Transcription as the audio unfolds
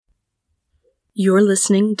You're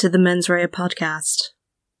listening to the Mens Rea podcast,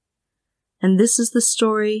 and this is the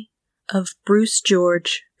story of Bruce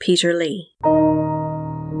George Peter Lee.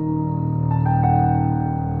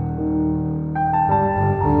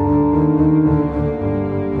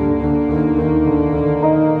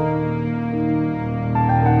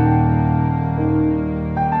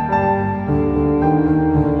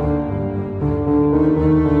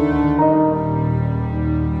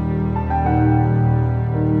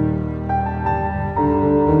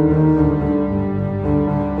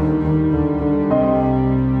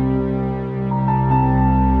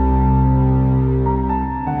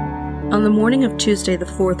 On the morning of Tuesday the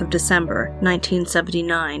 4th of December,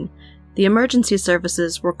 1979, the emergency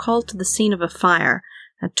services were called to the scene of a fire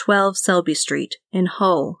at 12 Selby Street in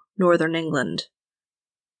Hull, Northern England.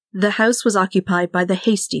 The house was occupied by the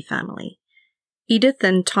Hastie family. Edith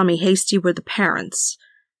and Tommy Hastie were the parents.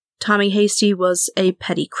 Tommy Hastie was a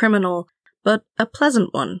petty criminal, but a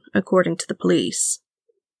pleasant one, according to the police.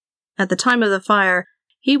 At the time of the fire,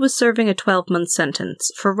 he was serving a 12-month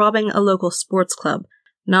sentence for robbing a local sports club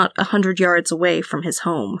not 100 yards away from his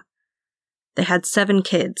home. They had 7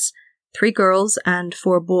 kids, 3 girls and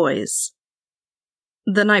 4 boys.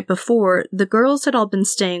 The night before, the girls had all been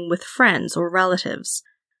staying with friends or relatives,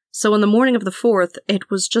 so on the morning of the 4th,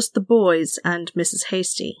 it was just the boys and Mrs.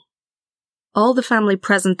 Hastie. All the family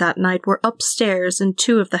present that night were upstairs in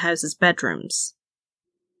 2 of the house's bedrooms.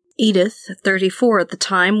 Edith, 34 at the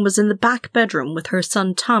time, was in the back bedroom with her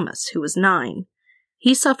son Thomas, who was 9.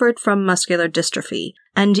 He suffered from muscular dystrophy,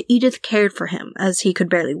 and Edith cared for him as he could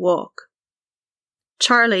barely walk.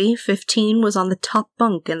 Charlie, 15, was on the top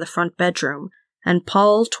bunk in the front bedroom, and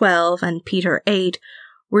Paul, 12, and Peter, 8,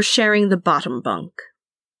 were sharing the bottom bunk.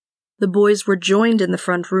 The boys were joined in the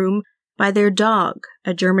front room by their dog,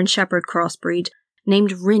 a German Shepherd crossbreed,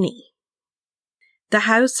 named Rinny. The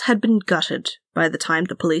house had been gutted by the time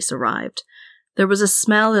the police arrived. There was a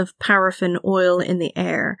smell of paraffin oil in the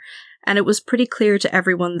air, and it was pretty clear to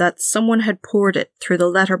everyone that someone had poured it through the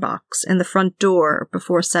letterbox in the front door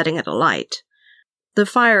before setting it alight. The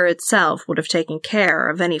fire itself would have taken care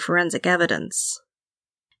of any forensic evidence.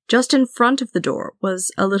 Just in front of the door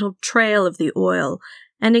was a little trail of the oil,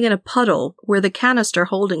 ending in a puddle where the canister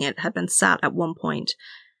holding it had been sat at one point,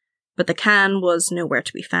 but the can was nowhere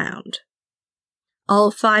to be found. All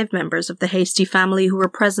 5 members of the Hastie family who were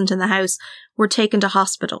present in the house were taken to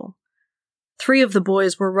hospital. 3 of the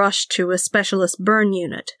boys were rushed to a specialist burn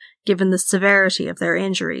unit, given the severity of their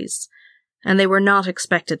injuries, and they were not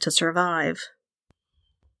expected to survive.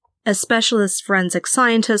 A specialist forensic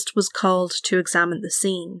scientist was called to examine the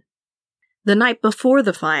scene. The night before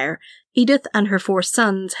the fire, Edith and her 4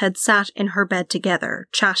 sons had sat in her bed together,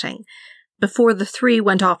 chatting, before the 3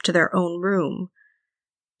 went off to their own room.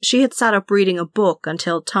 She had sat up reading a book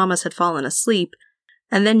until Thomas had fallen asleep,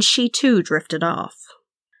 and then she too drifted off.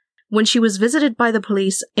 When she was visited by the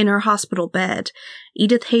police in her hospital bed,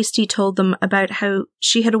 Edith Hastie told them about how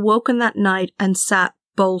she had awoken that night and sat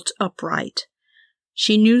bolt upright.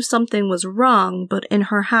 She knew something was wrong, but in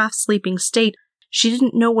her half-sleeping state, she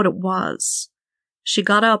didn't know what it was. She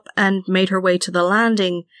got up and made her way to the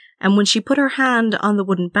landing, and when she put her hand on the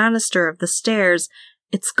wooden banister of the stairs,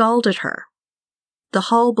 it scalded her. The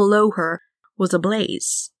hall below her was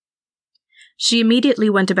ablaze. She immediately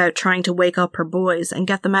went about trying to wake up her boys and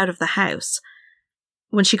get them out of the house.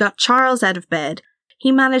 When she got Charles out of bed,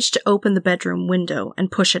 he managed to open the bedroom window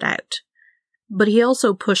and push it out. But he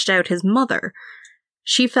also pushed out his mother.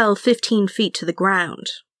 She fell 15 feet to the ground,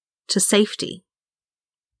 to safety.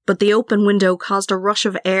 But the open window caused a rush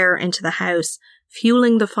of air into the house,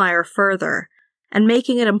 fueling the fire further, and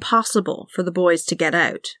making it impossible for the boys to get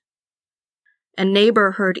out. A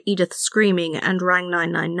neighbour heard Edith screaming and rang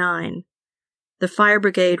 999. The fire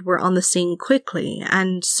brigade were on the scene quickly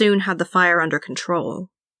and soon had the fire under control.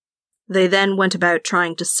 They then went about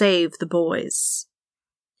trying to save the boys.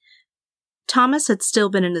 Thomas had still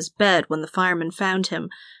been in his bed when the firemen found him,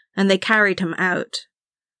 and they carried him out.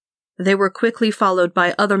 They were quickly followed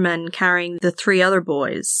by other men carrying the 3 other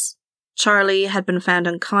boys. Charlie had been found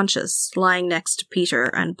unconscious, lying next to Peter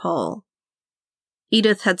and Paul.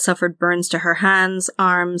 Edith had suffered burns to her hands,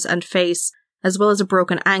 arms, and face, as well as a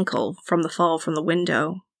broken ankle from the fall from the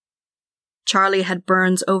window. Charlie had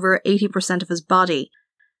burns over 80% of his body.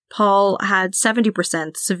 Paul had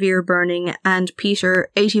 70% severe burning and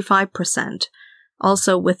Peter 85%,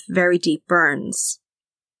 also with very deep burns.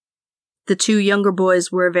 The 2 younger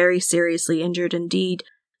boys were very seriously injured indeed,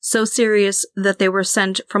 so serious that they were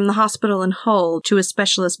sent from the hospital in Hull to a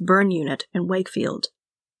specialist burn unit in Wakefield.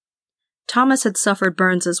 Thomas had suffered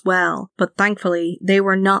burns as well, but thankfully they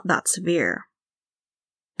were not that severe.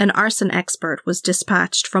 an arson expert was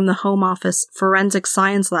dispatched from the Home Office Forensic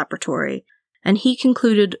Science Laboratory, and he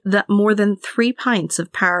concluded that more than 3 pints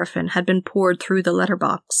of paraffin had been poured through the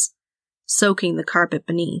letterbox, soaking the carpet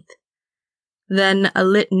beneath. Then a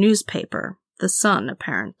lit newspaper, The Sun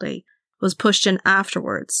apparently, was pushed in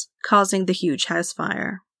afterwards, causing the huge house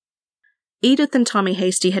fire. Edith and Tommy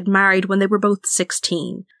Hasty had married when they were both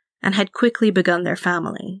 16 and had quickly begun their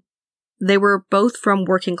family. They were both from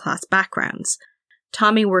working-class backgrounds.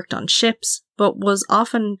 Tommy worked on ships, but was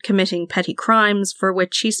often committing petty crimes for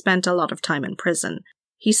which he spent a lot of time in prison.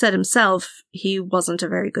 He said himself he wasn't a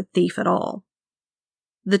very good thief at all.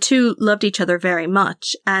 The two loved each other very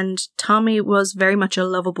much, and Tommy was very much a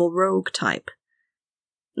lovable rogue type.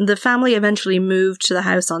 The family eventually moved to the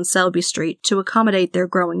house on Selby Street to accommodate their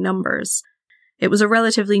growing numbers. It was a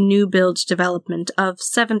relatively new-build development of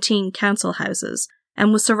 17 council houses,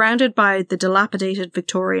 and was surrounded by dilapidated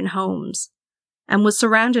Victorian homes,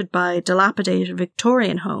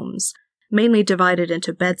 mainly divided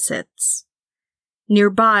into bedsits.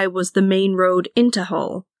 Nearby was the main road into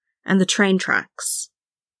Hull and the train tracks.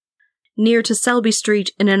 Near to Selby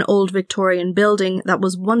Street, in an old Victorian building that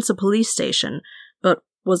was once a police station, but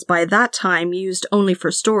was by that time used only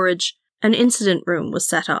for storage, an incident room was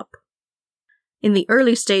set up. In the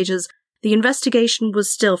early stages, the investigation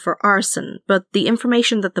was still for arson, but the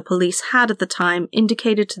information that the police had at the time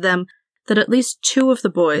indicated to them that at least 2 of the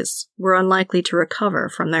boys were unlikely to recover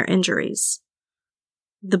from their injuries.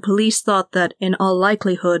 The police thought that, in all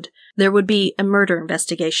likelihood, there would be a murder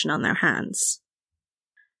investigation on their hands.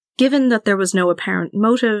 Given that there was no apparent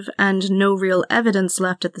motive and no real evidence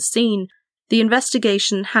left at the scene, the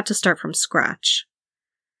investigation had to start from scratch.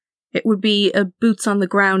 It would be a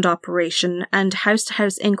boots-on-the-ground operation and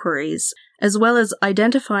house-to-house inquiries, as well as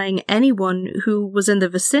identifying anyone who was in the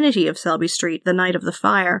vicinity of Selby Street the night of the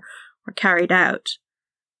fire, were carried out.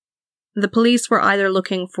 The police were either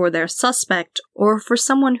looking for their suspect or for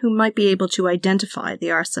someone who might be able to identify the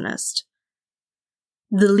arsonist.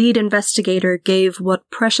 The lead investigator gave what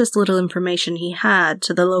precious little information he had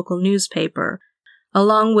to the local newspaper,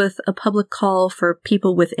 along with a public call for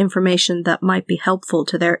people with information that might be helpful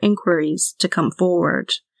to their inquiries to come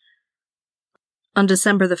forward. On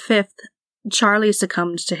December the 5th, Charlie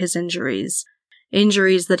succumbed to his injuries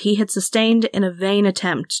that he had sustained in a vain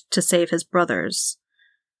attempt to save his brothers.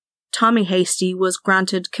 Tommy Hasty was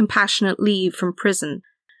granted compassionate leave from prison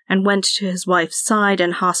and went to his wife's side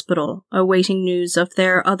in hospital, awaiting news of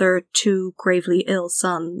their other 2 gravely ill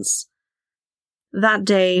sons. That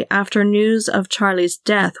day, after news of Charlie's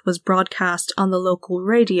death was broadcast on the local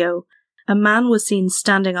radio, a man was seen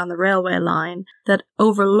standing on the railway line that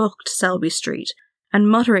overlooked Selby Street and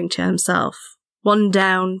muttering to himself, "1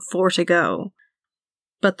 down, 4 to go."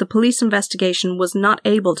 But the police investigation was not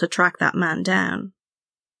able to track that man down.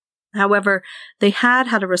 However, they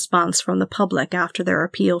had a response from the public after their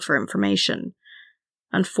appeal for information.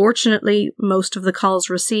 Unfortunately, most of the calls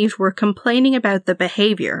received were complaining about the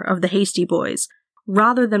behaviour of the Hasty boys,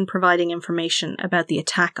 rather than providing information about the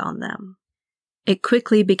attack on them. It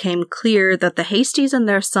quickly became clear that the Hasties and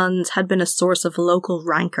their sons had been a source of local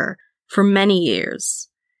rancour for many years.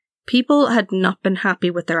 People had not been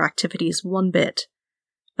happy with their activities one bit.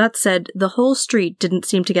 That said, the whole street didn't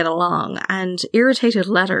seem to get along, and irritated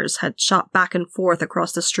letters had shot back and forth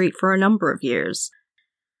across the street for a number of years.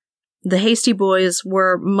 The Hasty boys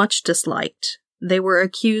were much disliked. They were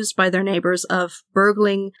accused by their neighbours of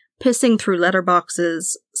burgling, pissing through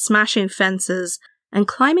letterboxes, smashing fences, and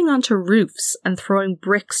climbing onto roofs and throwing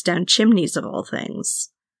bricks down chimneys of all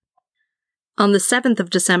things. On the 7th of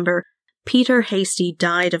December, Peter Hasty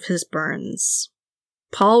died of his burns.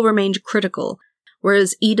 Paul remained critical,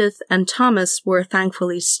 whereas Edith and Thomas were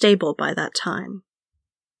thankfully stable by that time.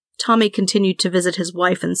 Tommy continued to visit his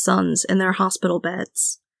wife and sons in their hospital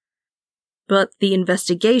beds. But the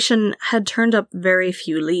investigation had turned up very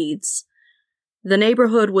few leads. The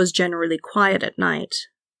neighbourhood was generally quiet at night.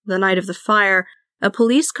 The night of the fire, a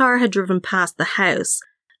police car had driven past the house,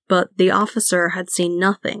 but the officer had seen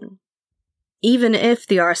nothing. Even if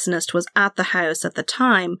the arsonist was at the house at the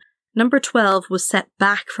time, number 12 was set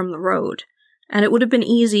back from the road, and it would have been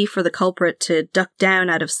easy for the culprit to duck down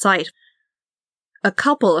out of sight. A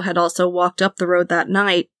couple had also walked up the road that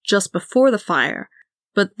night, just before the fire,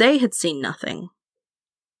 but they had seen nothing.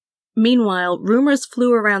 Meanwhile, rumours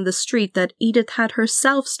flew around the street that Edith had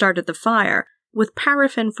herself started the fire, with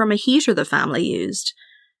paraffin from a heater the family used.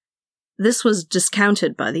 This was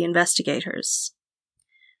discounted by the investigators.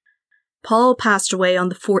 Paul passed away on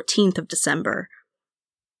the 14th of December.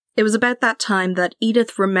 It was about that time that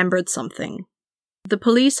Edith remembered something. The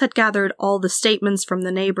police had gathered all the statements from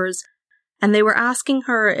the neighbours, and they were asking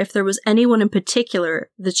her if there was anyone in particular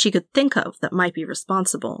that she could think of that might be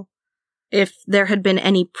responsible, if there had been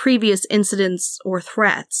any previous incidents or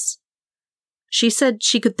threats. She said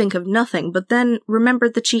she could think of nothing, but then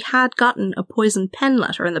remembered that she had gotten a poisoned pen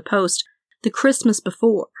letter in the post the Christmas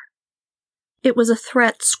before. It was a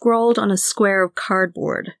threat scrawled on a square of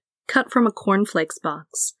cardboard, cut from a cornflakes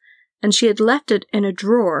box, and she had left it in a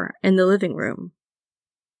drawer in the living room.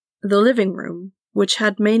 The living room, which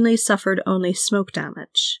had mainly suffered only smoke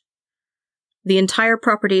damage. The entire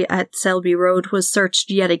property at Selby Road was searched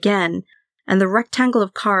yet again, and the rectangle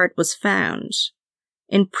of card was found.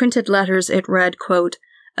 In printed letters it read, quote,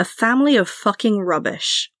 "A family of fucking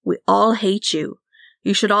rubbish. We all hate you.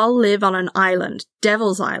 You should all live on an island,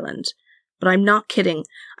 Devil's Island. But I'm not kidding.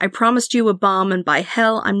 I promised you a bomb, and by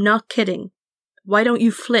hell, I'm not kidding. Why don't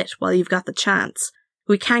you flit while you've got the chance?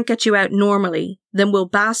 We can't get you out normally, then we'll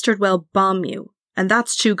bastard well bomb you, and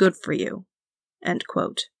that's too good for you." End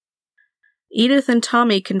quote. Edith and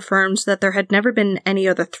Tommy confirmed that there had never been any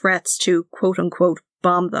other threats to quote-unquote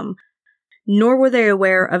bomb them, nor were they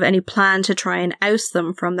aware of any plan to try and oust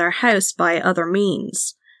them from their house by other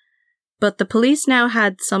means. But the police now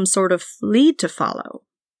had some sort of lead to follow.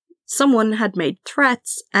 Someone had made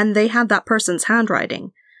threats, and they had that person's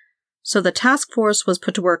handwriting. So the task force was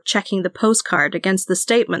put to work checking the postcard against the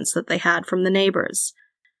statements that they had from the neighbours.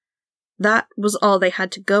 That was all they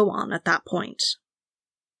had to go on at that point.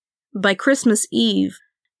 By Christmas Eve,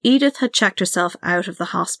 Edith had checked herself out of the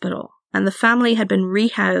hospital, and the family had been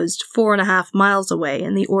rehoused 4.5 miles away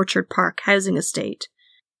in the Orchard Park housing estate.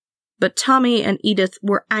 But Tommy and Edith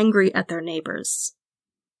were angry at their neighbours.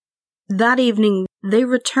 That evening, they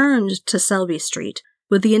returned to Selby Street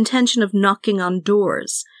with the intention of knocking on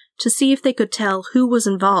doors to see if they could tell who was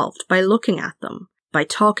involved by looking at them, by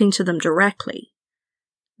talking to them directly.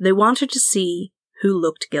 They wanted to see who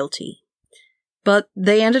looked guilty. But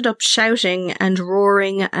they ended up shouting and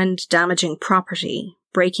roaring and damaging property,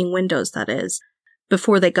 breaking windows that is,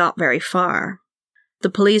 before they got very far. The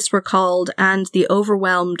police were called, and the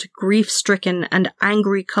overwhelmed, grief-stricken and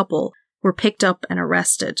angry couple were picked up and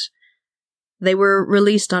arrested. They were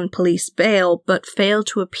released on police bail, but failed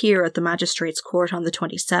to appear at the magistrate's court on the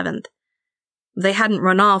 27th. They hadn't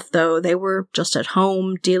run off, though. They were just at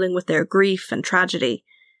home, dealing with their grief and tragedy.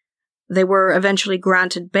 They were eventually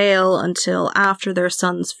granted bail until after their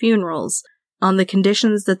son's funerals, on the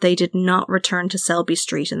conditions that they did not return to Selby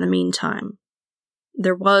Street in the meantime.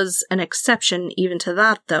 There was an exception even to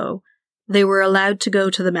that, though. They were allowed to go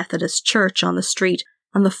to the Methodist church on the street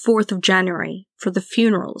on the 4th of January for the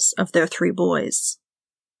funerals of their 3 boys.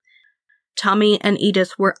 Tommy and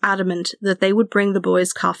Edith were adamant that they would bring the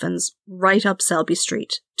boys' coffins right up Selby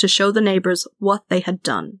Street to show the neighbours what they had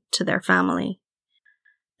done to their family.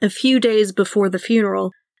 A few days before the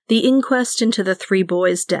funeral, the inquest into the 3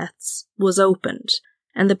 boys' deaths was opened,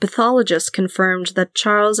 and the pathologist confirmed that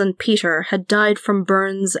Charles and Peter had died from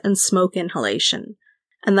burns and smoke inhalation,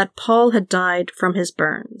 and that Paul had died from his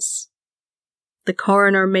burns. The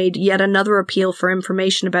coroner made yet another appeal for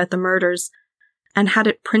information about the murders, and had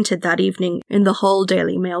it printed that evening in the Hull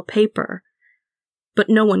Daily Mail paper. But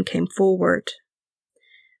no one came forward.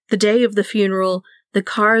 The day of the funeral, the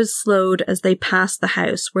cars slowed as they passed the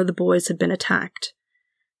house where the boys had been attacked.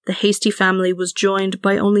 The Hasty family was joined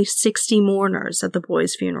by only 60 mourners at the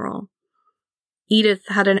boys' funeral. Edith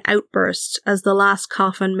had an outburst as the last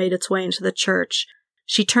coffin made its way into the church.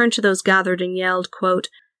 She turned to those gathered and yelled, quote,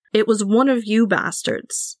 "It was one of you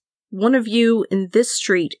bastards. One of you in this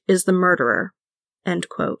street is the murderer." End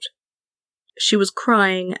quote. She was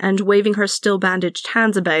crying and waving her still bandaged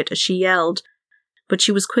hands about as she yelled, but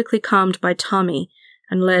she was quickly calmed by Tommy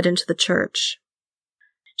and led into the church.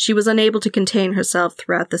 She was unable to contain herself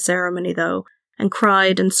throughout the ceremony, though, and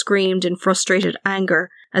cried and screamed in frustrated anger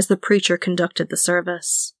as the preacher conducted the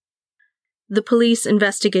service. The police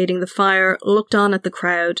investigating the fire looked on at the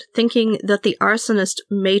crowd, thinking that the arsonist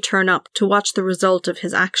may turn up to watch the result of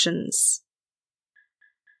his actions.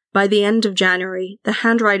 By the end of January, the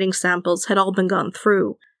handwriting samples had all been gone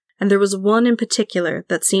through, and there was one in particular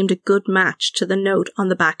that seemed a good match to the note on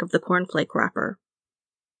the back of the cornflake wrapper.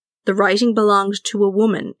 The writing belonged to a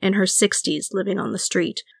woman in her 60s living on the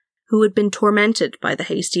street, who had been tormented by the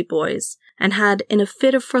Hasty boys, and had, in a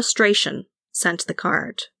fit of frustration, sent the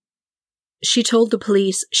card. She told the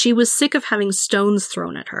police she was sick of having stones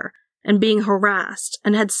thrown at her and being harassed,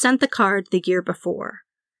 and had sent the card the year before.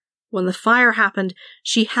 When the fire happened,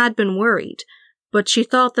 she had been worried, but she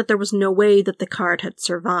thought that there was no way that the card had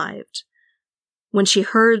survived. When she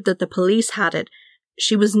heard that the police had it,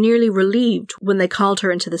 she was nearly relieved when they called her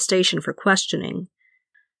into the station for questioning.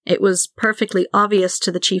 It was perfectly obvious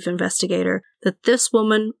to the chief investigator that this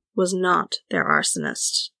woman was not their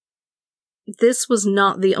arsonist. This was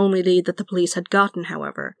not the only lead that the police had gotten,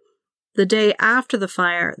 however. The day after the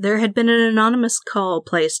fire, there had been an anonymous call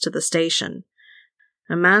placed to the station.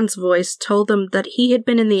 A man's voice told them that he had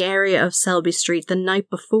been in the area of Selby Street the night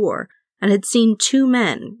before and had seen two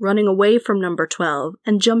men running away from number 12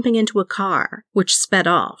 and jumping into a car, which sped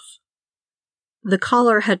off. The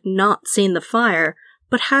caller had not seen the fire,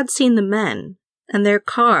 but had seen the men and their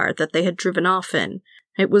car that they had driven off in.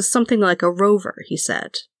 It was something like a Rover, he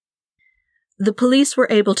said. The police were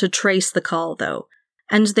able to trace the call, though,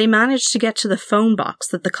 and they managed to get to the phone box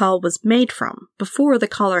that the call was made from before the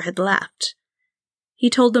caller had left. He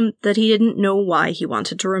told them that he didn't know why he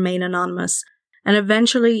wanted to remain anonymous, and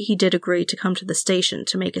eventually he did agree to come to the station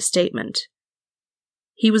to make a statement.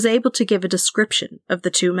 He was able to give a description of the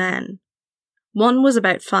two men. One was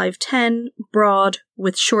about 5'10", broad,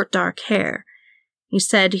 with short dark hair. He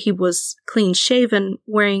said he was clean-shaven,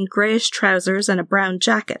 wearing greyish trousers and a brown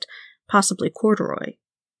jacket, possibly corduroy.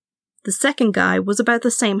 The second guy was about the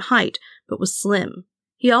same height, but was slim.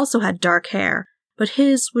 He also had dark hair, but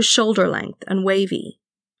his was shoulder-length and wavy.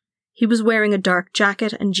 He was wearing a dark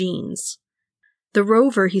jacket and jeans. The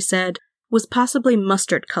Rover, he said, was possibly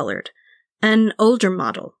mustard-coloured, an older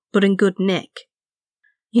model, but in good nick.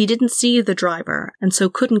 He didn't see the driver, and so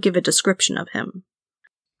couldn't give a description of him.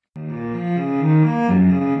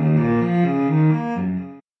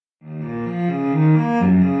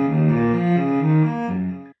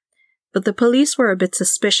 But the police were a bit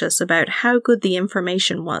suspicious about how good the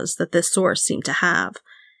information was that this source seemed to have.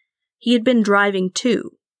 He had been driving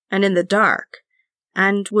too, and in the dark,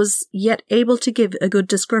 and was yet able to give a good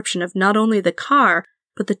description of not only the car,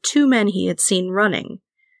 but the two men he had seen running.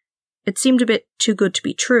 It seemed a bit too good to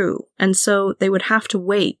be true, and so they would have to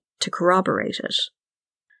wait to corroborate it.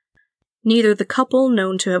 Neither the couple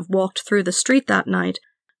known to have walked through the street that night,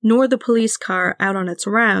 nor the police car out on its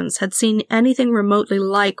rounds had seen anything remotely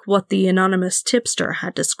like what the anonymous tipster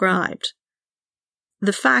had described.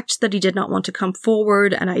 The fact that he did not want to come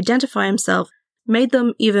forward and identify himself made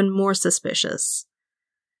them even more suspicious.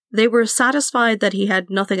 They were satisfied that he had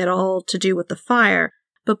nothing at all to do with the fire,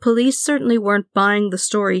 but police certainly weren't buying the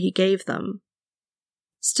story he gave them.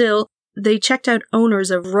 Still, they checked out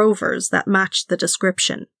owners of Rovers that matched the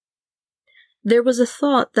description. There was a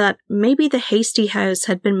thought that maybe the Hastie house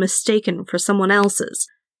had been mistaken for someone else's,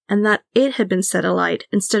 and that it had been set alight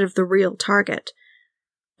instead of the real target.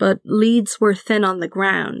 But leads were thin on the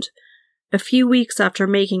ground. A few weeks after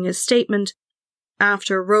making his statement,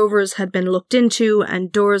 after Rovers had been looked into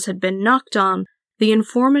and doors had been knocked on, the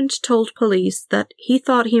informant told police that he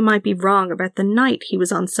thought he might be wrong about the night he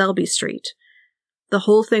was on Selby Street. The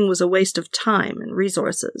whole thing was a waste of time and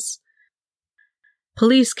resources.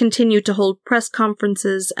 Police continued to hold press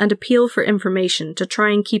conferences and appeal for information to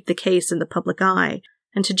try and keep the case in the public eye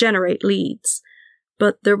and to generate leads,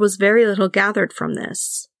 but there was very little gathered from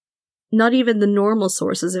this. Not even the normal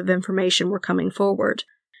sources of information were coming forward.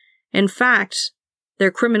 In fact, their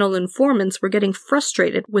criminal informants were getting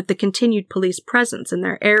frustrated with the continued police presence in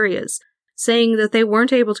their areas, saying that they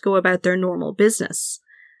weren't able to go about their normal business.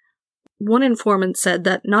 One informant said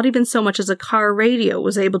that not even so much as a car radio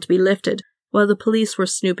was able to be lifted while the police were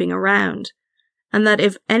snooping around, and that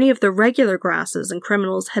if any of the regular grasses and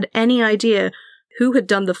criminals had any idea who had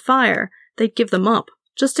done the fire, they'd give them up,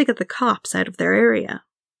 just to get the cops out of their area.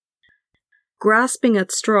 Grasping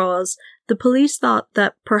at straws, the police thought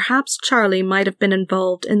that perhaps Charlie might have been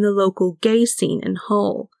involved in the local gay scene in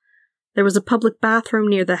Hull. There was a public bathroom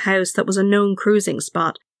near the house that was a known cruising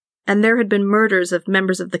spot, and there had been murders of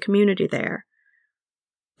members of the community there.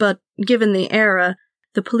 But, given the era,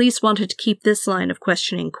 the police wanted to keep this line of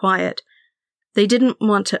questioning quiet. They didn't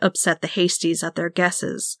want to upset the Hasties at their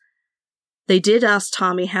guesses. They did ask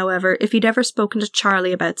Tommy, however, if he'd ever spoken to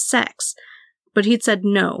Charlie about sex, but he'd said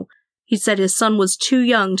no. He'd said his son was too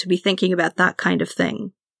young to be thinking about that kind of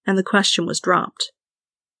thing, and the question was dropped.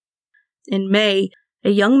 In May, a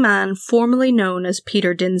young man formerly known as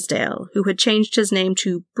Peter Dinsdale, who had changed his name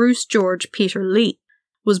to Bruce George Peter Lee,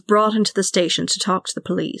 was brought into the station to talk to the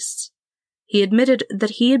police. He admitted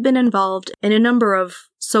that he had been involved in a number of,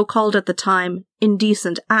 so-called at the time,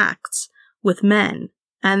 indecent acts with men,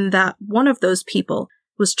 and that one of those people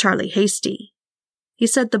was Charlie Hastie. He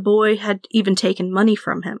said the boy had even taken money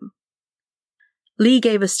from him. Lee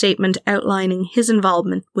gave a statement outlining his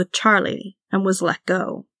involvement with Charlie and was let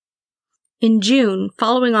go. In June,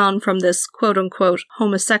 following on from this quote-unquote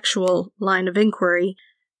homosexual line of inquiry,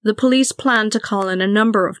 the police planned to call in a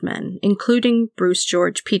number of men, including Bruce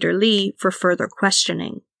George Peter Lee, for further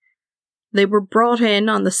questioning. They were brought in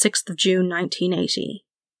on the 6th of June 1980.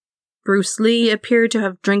 Bruce Lee appeared to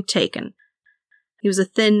have drink taken. He was a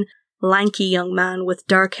thin, lanky young man with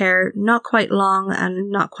dark hair, not quite long and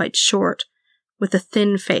not quite short, with a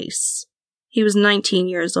thin face. He was 19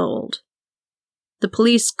 years old. The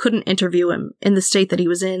police couldn't interview him in the state that he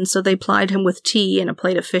was in, so they plied him with tea and a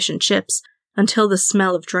plate of fish and chips until the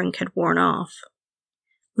smell of drink had worn off.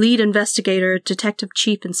 Lead investigator, Detective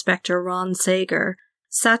Chief Inspector Ron Sager,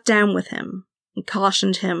 sat down with him. He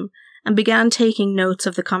cautioned him and began taking notes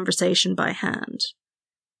of the conversation by hand.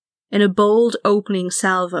 In a bold opening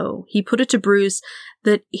salvo, he put it to Bruce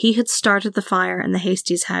that he had started the fire in the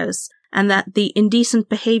Hastie's house and that the indecent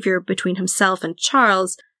behaviour between himself and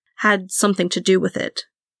Charles had something to do with it.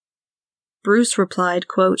 Bruce replied,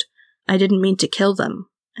 quote, "I didn't mean to kill them,"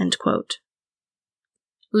 end quote.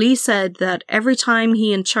 Lee said that every time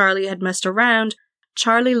he and Charlie had messed around,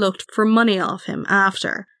 Charlie looked for money off him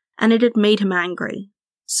after, and it had made him angry.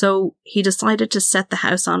 So he decided to set the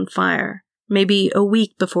house on fire, maybe a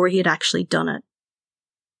week before he had actually done it.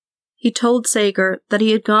 He told Sager that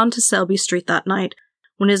he had gone to Selby Street that night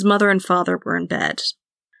when his mother and father were in bed.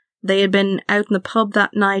 They had been out in the pub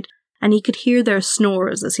that night, and he could hear their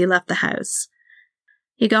snores as he left the house.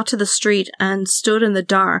 He got to the street and stood in the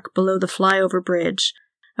dark below the flyover bridge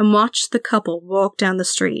and watched the couple walk down the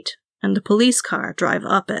street and the police car drive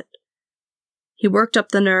up it. He worked up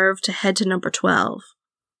the nerve to head to number 12.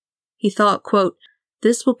 He thought, quote,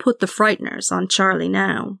 "This will put the frighteners on Charlie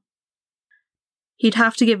now." He'd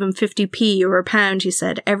have to give him 50p or £1, he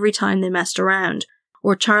said, every time they messed around,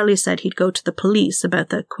 or Charlie said he'd go to the police about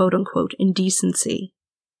the quote-unquote indecency.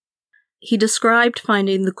 He described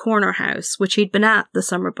finding the corner house, which he'd been at the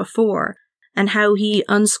summer before, and how he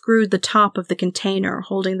unscrewed the top of the container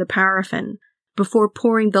holding the paraffin before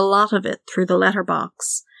pouring the lot of it through the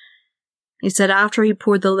letterbox. He said after he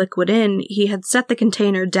poured the liquid in, he had set the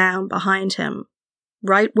container down behind him,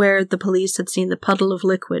 right where the police had seen the puddle of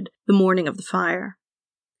liquid the morning of the fire.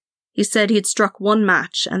 He said he'd struck one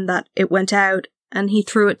match and that it went out, and he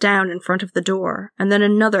threw it down in front of the door, and then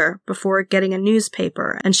another before getting a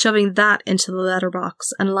newspaper and shoving that into the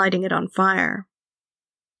letterbox and lighting it on fire.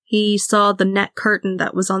 He saw the net curtain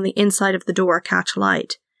that was on the inside of the door catch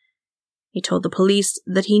light. He told the police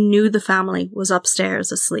that he knew the family was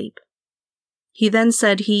upstairs asleep. He then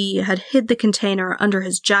said he had hid the container under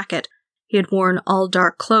his jacket. He had worn all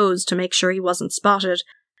dark clothes to make sure he wasn't spotted,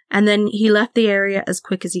 and then he left the area as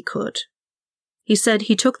quick as he could. He said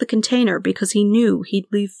he took the container because he knew he'd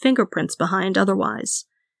leave fingerprints behind otherwise.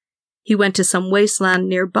 He went to some wasteland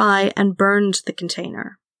nearby and burned the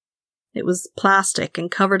container. It was plastic and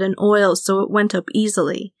covered in oil, so it went up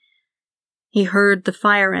easily. He heard the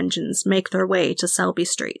fire engines make their way to Selby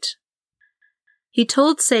Street. He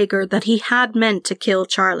told Sager that he had meant to kill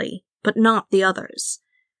Charlie, but not the others.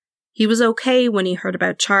 He was okay when he heard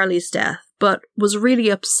about Charlie's death, but was really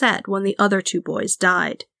upset when the other two boys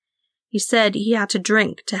died. He said he had to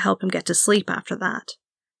drink to help him get to sleep after that.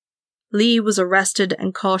 Lee was arrested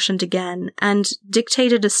and cautioned again, and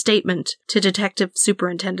dictated a statement to Detective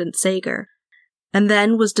Superintendent Sager, and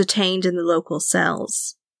then was detained in the local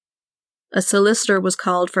cells. A solicitor was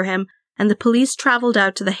called for him, and the police travelled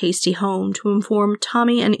out to the Hastie home to inform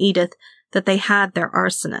Tommy and Edith that they had their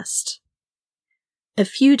arsonist. A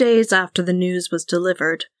few days after the news was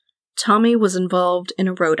delivered, Tommy was involved in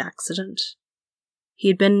a road accident. He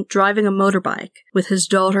had been driving a motorbike with his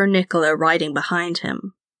daughter Nicola riding behind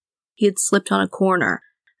him. He had slipped on a corner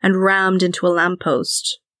and rammed into a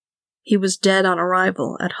lamppost. He was dead on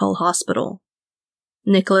arrival at Hull Hospital.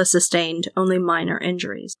 Nicola sustained only minor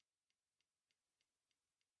injuries.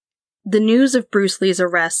 The news of Bruce Lee's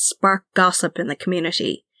arrest sparked gossip in the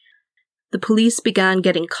community. The police began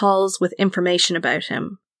getting calls with information about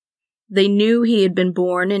him. They knew he had been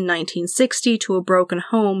born in 1960 to a broken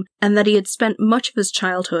home and that he had spent much of his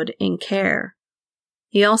childhood in care.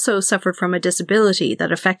 He also suffered from a disability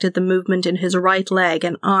that affected the movement in his right leg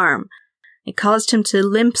and arm. It caused him to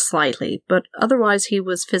limp slightly, but otherwise he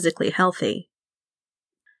was physically healthy.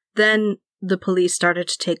 Then the police started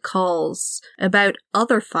to take calls about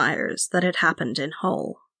other fires that had happened in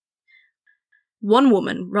Hull. One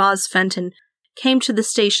woman, Roz Fenton, came to the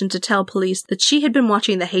station to tell police that she had been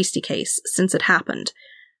watching the Hastie case since it happened.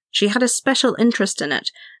 She had a special interest in it,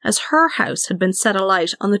 as her house had been set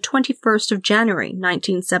alight on the 21st of January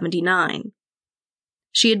 1979.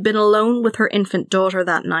 She had been alone with her infant daughter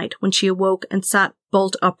that night when she awoke and sat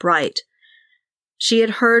bolt upright. She had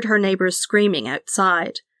heard her neighbours screaming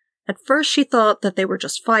outside. At first she thought that they were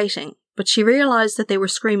just fighting, but she realised that they were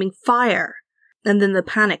screaming fire, and then the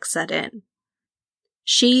panic set in.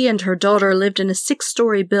 She and her daughter lived in a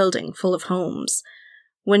 6-story building full of homes.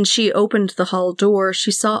 When she opened the hall door,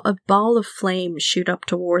 she saw a ball of flame shoot up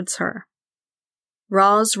towards her.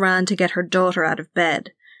 Roz ran to get her daughter out of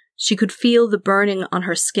bed. She could feel the burning on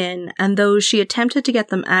her skin, and though she attempted to get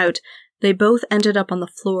them out, they both ended up on the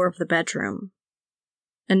floor of the bedroom.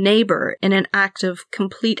 A neighbour, in an act of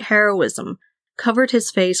complete heroism, covered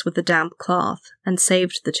his face with a damp cloth and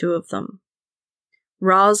saved the two of them.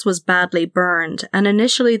 Roz was badly burned, and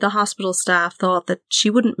initially the hospital staff thought that she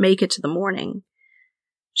wouldn't make it to the morning.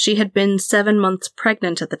 She had been 7 months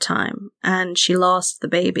pregnant at the time, and she lost the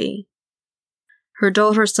baby. Her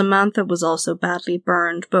daughter Samantha was also badly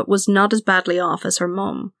burned, but was not as badly off as her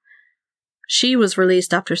mum. She was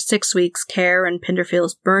released after 6 weeks' care in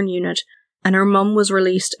Pinderfield's burn unit, and her mum was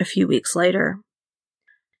released a few weeks later.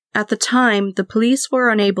 At the time, the police were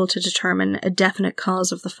unable to determine a definite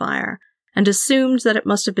cause of the fire, and assumed that it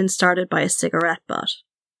must have been started by a cigarette butt.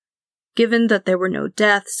 Given that there were no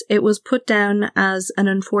deaths, it was put down as an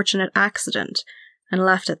unfortunate accident, and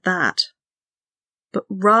left at that. But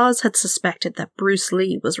Roz had suspected that Bruce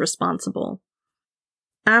Lee was responsible.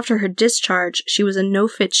 After her discharge, she was in no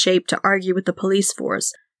fit shape to argue with the police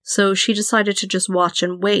force, so she decided to just watch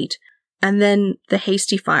and wait, and then the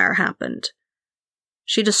Hasty fire happened.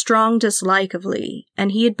 She had a strong dislike of Lee,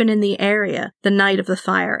 and he had been in the area the night of the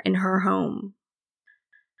fire in her home.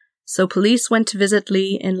 So police went to visit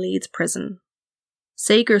Lee in Leeds prison.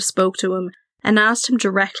 Sager spoke to him and asked him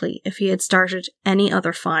directly if he had started any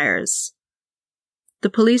other fires. The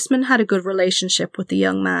policeman had a good relationship with the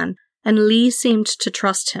young man, and Lee seemed to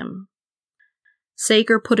trust him.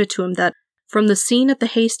 Sager put it to him that, from the scene at the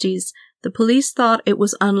Hasties, the police thought it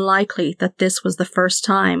was unlikely that this was the first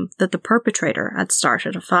time that the perpetrator had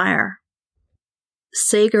started a fire.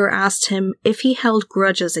 Sager asked him if he held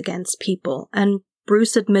grudges against people, and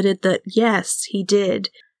Bruce admitted that yes, he did,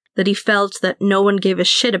 that he felt that no one gave a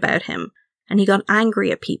shit about him, and he got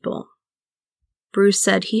angry at people. Bruce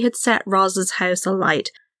said he had set Roz's house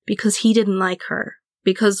alight because he didn't like her,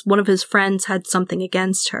 because one of his friends had something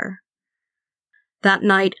against her. That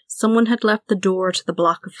night, someone had left the door to the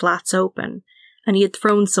block of flats open, and he had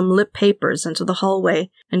thrown some lit papers into the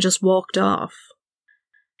hallway and just walked off.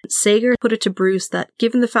 Sager put it to Bruce that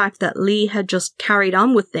given the fact that Lee had just carried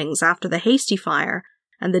on with things after the Hasty fire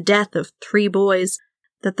and the death of 3 boys,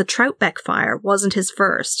 that the Troutbeck fire wasn't his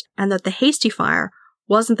first, and that the Hasty fire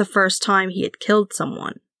wasn't the first time he had killed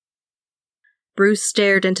someone. Bruce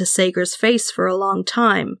stared into Sager's face for a long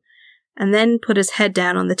time, and then put his head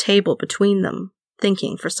down on the table between them,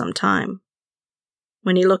 thinking for some time.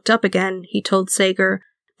 When he looked up again, he told Sager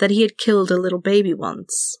that he had killed a little baby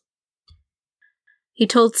once. He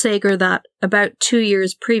told Sager that, about 2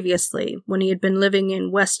 years previously, when he had been living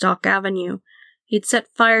in West Dock Avenue, he'd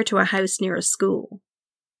set fire to a house near a school.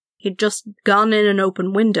 He'd just gone in an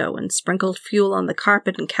open window and sprinkled fuel on the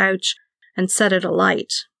carpet and couch and set it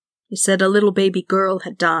alight. He said a little baby girl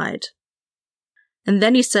had died. And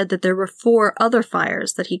then he said that there were 4 other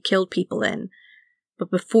fires that he'd killed people in, but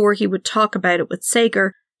before he would talk about it with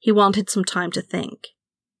Sager, he wanted some time to think.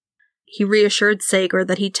 He reassured Sager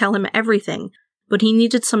that he'd tell him everything, but he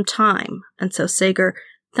needed some time, and so Sager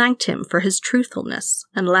thanked him for his truthfulness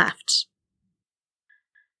and left.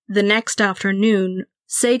 The next afternoon,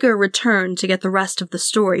 Sager returned to get the rest of the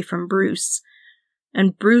story from Bruce,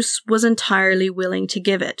 and Bruce was entirely willing to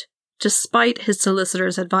give it, despite his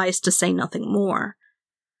solicitor's advice to say nothing more.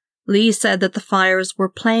 Lee said that the fires were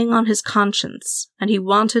playing on his conscience, and he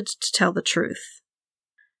wanted to tell the truth.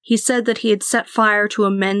 He said that he had set fire to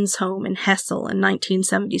a men's home in Hessel in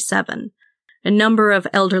 1977. A number of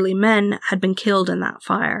elderly men had been killed in that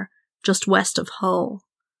fire, just west of Hull.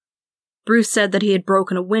 Bruce said that he had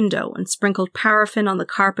broken a window and sprinkled paraffin on the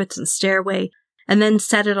carpets and stairway, and then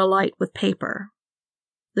set it alight with paper.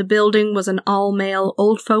 The building was an all-male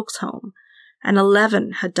old folks' home, and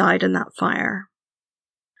 11 had died in that fire.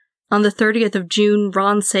 On the 30th of June,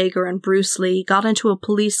 Ron Sager and Bruce Lee got into a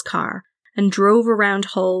police car and drove around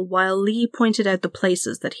Hull while Lee pointed out the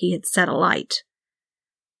places that he had set alight.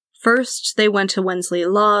 First, they went to Wensley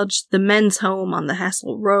Lodge, the men's home on the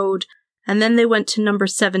Hessel Road, and then they went to number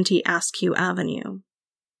 70 Askew Avenue.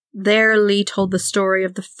 There, Lee told the story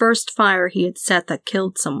of the first fire he had set that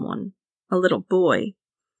killed someone, a little boy.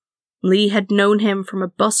 Lee had known him from a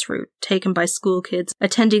bus route taken by school kids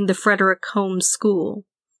attending the Frederick Holmes School.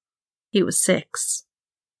 He was 6.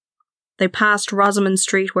 They passed Rosamond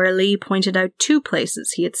Street where Lee pointed out 2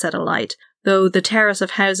 places he had set alight, though the terrace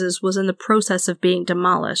of houses was in the process of being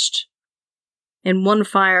demolished. In one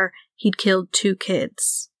fire, he'd killed 2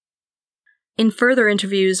 kids. In further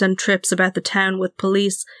interviews and trips about the town with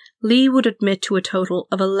police, Lee would admit to a total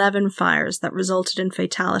of 11 fires that resulted in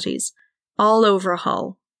fatalities, all over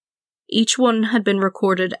Hull. Each one had been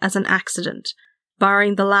recorded as an accident,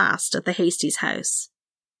 barring the last at the Hasties house.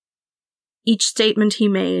 Each statement he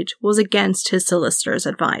made was against his solicitor's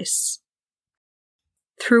advice.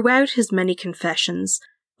 Throughout his many confessions,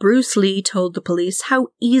 Bruce Lee told the police how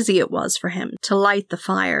easy it was for him to light the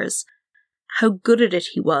fires, how good at it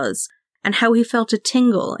he was, and how he felt a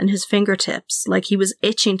tingle in his fingertips like he was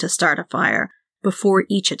itching to start a fire before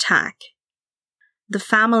each attack. The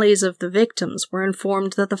families of the victims were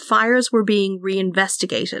informed that the fires were being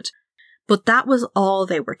reinvestigated, but that was all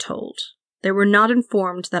they were told. They were not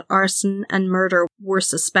informed that arson and murder were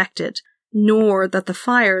suspected, nor that the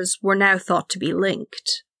fires were now thought to be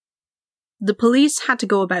linked. The police had to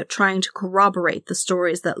go about trying to corroborate the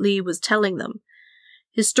stories that Lee was telling them.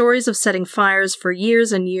 His stories of setting fires for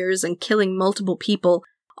years and years and killing multiple people,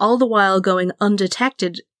 all the while going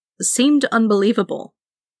undetected, seemed unbelievable.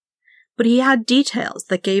 But he had details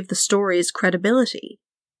that gave the stories credibility.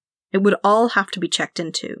 It would all have to be checked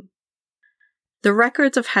into. The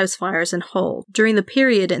records of house fires in Hull during the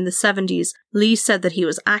period in the 70s Lee said that he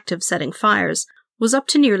was active setting fires was up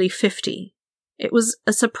to nearly 50. It was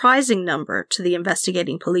a surprising number to the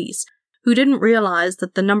investigating police, who didn't realise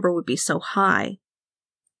that the number would be so high.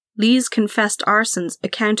 Lee's confessed arsons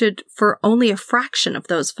accounted for only a fraction of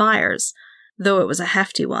those fires, though it was a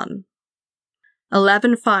hefty one.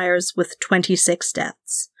 11 fires with 26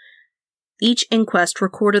 deaths. Each inquest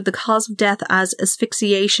recorded the cause of death as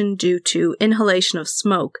asphyxiation due to inhalation of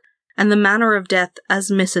smoke, and the manner of death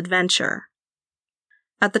as misadventure.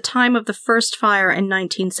 At the time of the first fire in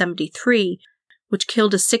 1973, which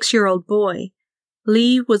killed a 6-year-old boy,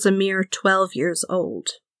 Lee was a mere 12 years old.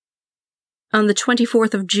 On the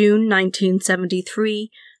 24th of June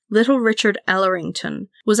 1973, little Richard Ellerington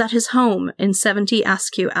was at his home in 70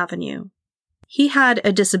 Askew Avenue. He had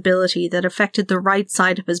a disability that affected the right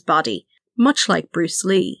side of his body, much like Bruce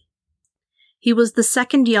Lee. He was the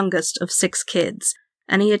second youngest of 6 kids,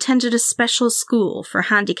 and he attended a special school for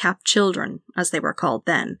handicapped children, as they were called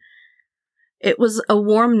then. It was a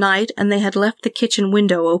warm night, and they had left the kitchen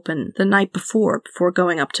window open the night before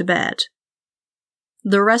going up to bed.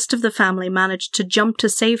 The rest of the family managed to jump to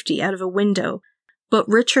safety out of a window, but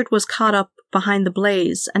Richard was caught up behind the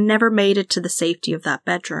blaze and never made it to the safety of that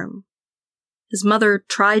bedroom. His mother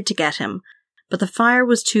tried to get him, but the fire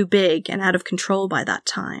was too big and out of control by that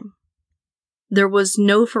time. There was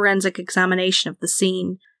no forensic examination of the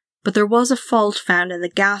scene, but there was a fault found in the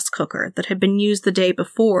gas cooker that had been used the day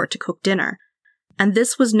before to cook dinner, and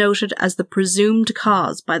this was noted as the presumed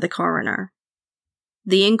cause by the coroner.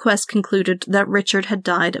 The inquest concluded that Richard had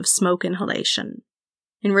died of smoke inhalation.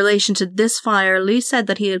 In relation to this fire, Lee said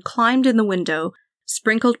that he had climbed in the window,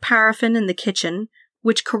 sprinkled paraffin in the kitchen,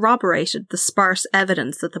 which corroborated the sparse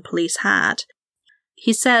evidence that the police had.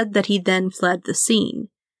 He said that he then fled the scene.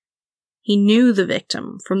 He knew the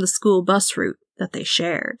victim from the school bus route that they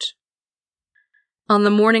shared. On the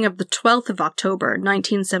morning of the 12th of October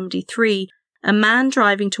 1973, a man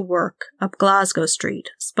driving to work up Glasgow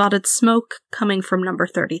Street spotted smoke coming from number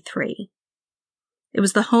 33. It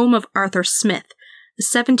was the home of Arthur Smith, a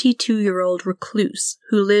 72-year-old recluse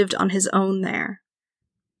who lived on his own there.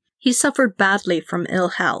 He suffered badly from ill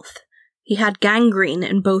health. He had gangrene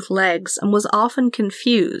in both legs and was often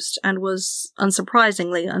confused and was,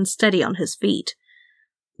 unsurprisingly, unsteady on his feet.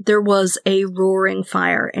 There was a roaring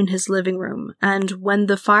fire in his living room, and when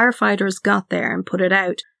the firefighters got there and put it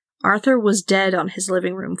out, Arthur was dead on his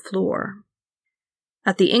living room floor.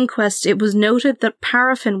 At the inquest, it was noted that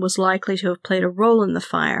paraffin was likely to have played a role in the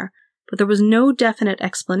fire, but there was no definite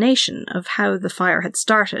explanation of how the fire had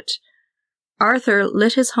started. Arthur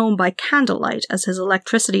lit his home by candlelight as his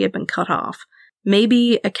electricity had been cut off.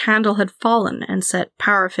 Maybe a candle had fallen and set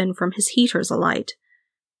paraffin from his heaters alight.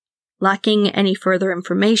 Lacking any further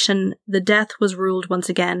information, the death was ruled once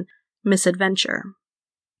again misadventure.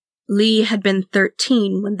 Lee had been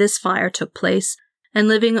 13 when this fire took place, and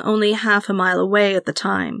living only half a mile away at the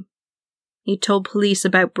time. He told police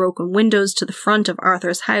about broken windows to the front of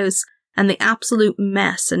Arthur's house and the absolute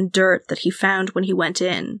mess and dirt that he found when he went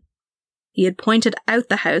in. He had pointed out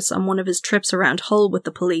the house on one of his trips around Hull with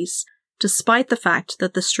the police, despite the fact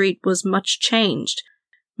that the street was much changed.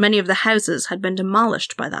 Many of the houses had been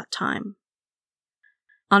demolished by that time.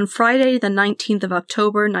 On Friday, the 19th of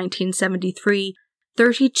October 1973,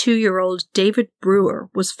 32-year-old David Brewer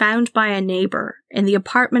was found by a neighbour in the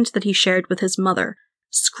apartment that he shared with his mother,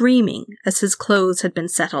 screaming as his clothes had been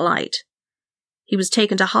set alight. He was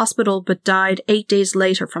taken to hospital but died 8 days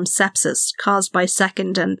later from sepsis caused by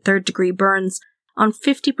 2nd and 3rd degree burns on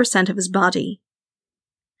 50% of his body.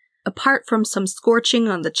 apart from some scorching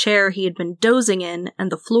on the chair he had been dozing in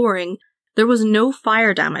and the flooring, there was no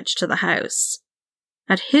fire damage to the house.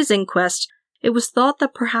 At his inquest, it was thought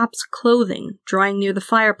that perhaps clothing drying near the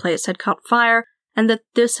fireplace had caught fire and that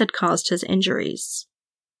this had caused his injuries.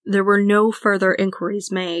 There were no further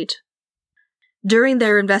inquiries made. During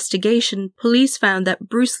their investigation, police found that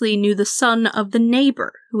Bruce Lee knew the son of the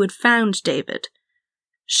neighbour who had found David.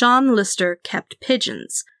 Sean Lister kept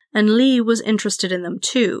pigeons, and Lee was interested in them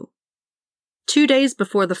too. 2 days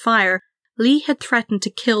before the fire, Lee had threatened to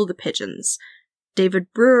kill the pigeons. David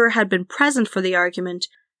Brewer had been present for the argument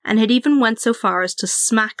and had even went so far as to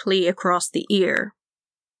smack Lee across the ear.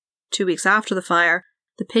 2 weeks after the fire,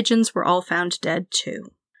 the pigeons were all found dead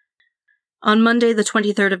too. On Monday, the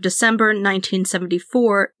 23rd of December,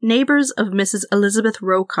 1974, neighbours of Mrs. Elizabeth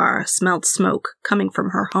Rokar smelt smoke coming from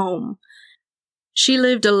her home. She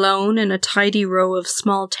lived alone in a tidy row of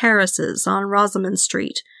small terraces on Rosamond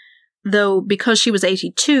Street, though because she was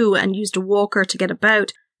 82 and used a walker to get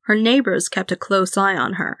about, her neighbours kept a close eye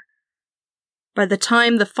on her. By the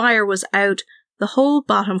time the fire was out, the whole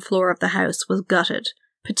bottom floor of the house was gutted,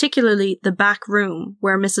 particularly the back room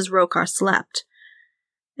where Mrs. Rokar slept.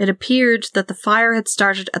 It appeared that the fire had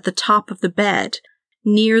started at the top of the bed,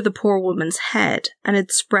 near the poor woman's head, and had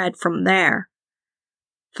spread from there.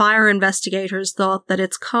 Fire investigators thought that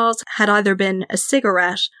its cause had either been a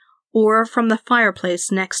cigarette or from the fireplace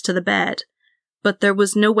next to the bed, but there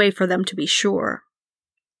was no way for them to be sure.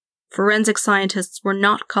 Forensic scientists were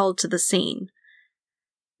not called to the scene.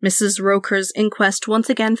 Mrs. Rokar's inquest once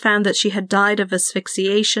again found that she had died of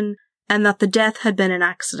asphyxiation and that the death had been an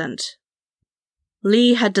accident.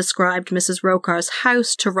 Lee had described Mrs. Rokar's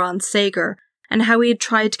house to Ron Sager and how he had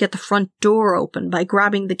tried to get the front door open by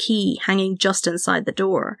grabbing the key hanging just inside the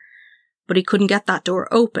door. But he couldn't get that door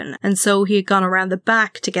open, and so he had gone around the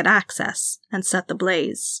back to get access and set the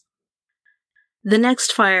blaze. The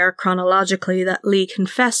next fire, chronologically, that Lee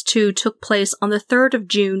confessed to took place on the 3rd of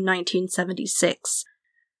June 1976.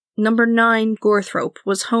 Number 9 Gorthrope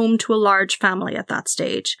was home to a large family at that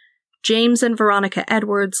stage. James and Veronica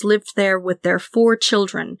Edwards lived there with their 4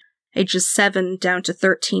 children, ages 7 down to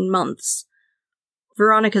 13 months.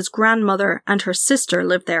 Veronica's grandmother and her sister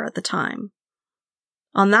lived there at the time.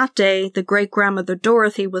 On that day, the great-grandmother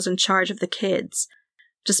Dorothy was in charge of the kids.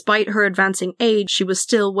 Despite her advancing age, she was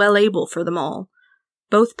still well able for them all.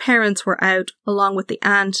 Both parents were out, along with the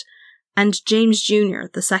aunt, and James Jr.,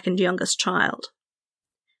 the second youngest child.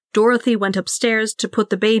 Dorothy went upstairs to put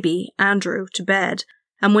the baby, Andrew, to bed,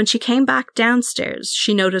 and when she came back downstairs,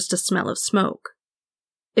 she noticed a smell of smoke.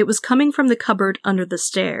 It was coming from the cupboard under the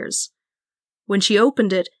stairs. When she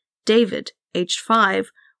opened it, David, aged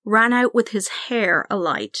 5, ran out with his hair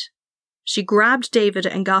alight. She grabbed David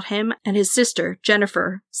and got him and his sister,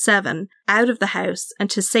 Jennifer, 7, out of the house and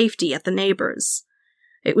to safety at the neighbours.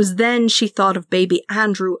 It was then she thought of baby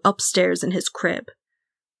Andrew upstairs in his crib.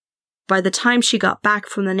 By the time she got back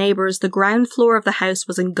from the neighbours, the ground floor of the house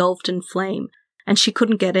was engulfed in flame, and she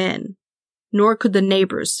couldn't get in. Nor could the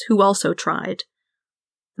neighbours, who also tried.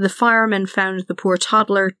 The firemen found the poor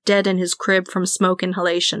toddler dead in his crib from smoke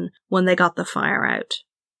inhalation when they got the fire out.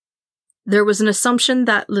 There was an assumption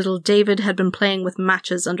that little David had been playing with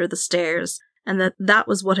matches under the stairs, and that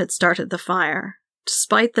was what had started the fire,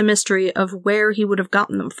 despite the mystery of where he would have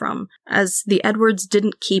gotten them from, as the Edwards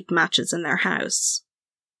didn't keep matches in their house.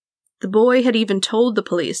 The boy had even told the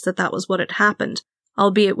police that was what had happened,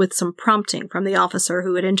 albeit with some prompting from the officer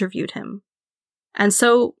who had interviewed him. And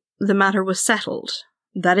so the matter was settled.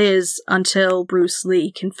 That is, until Bruce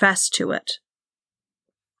Lee confessed to it.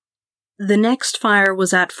 The next fire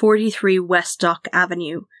was at 43 West Dock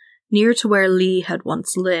Avenue, near to where Lee had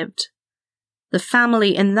once lived. The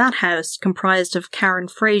family in that house comprised of Karen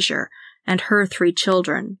Fraser and her 3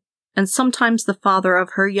 children, and sometimes the father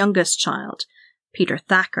of her youngest child, Peter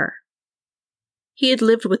Thacker. He had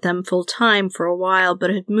lived with them full-time for a while,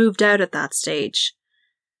 but had moved out at that stage.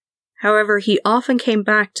 However, he often came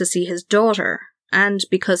back to see his daughter, and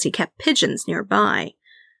because he kept pigeons nearby.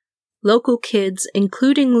 Local kids,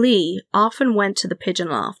 including Lee, often went to the pigeon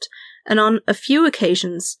loft, and on a few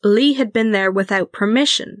occasions, Lee had been there without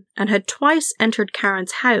permission and had twice entered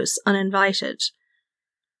Karen's house uninvited.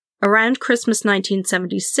 Around Christmas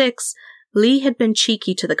 1976, Lee had been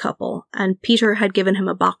cheeky to the couple, and Peter had given him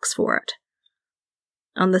a box for it.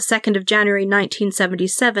 On the 2nd of January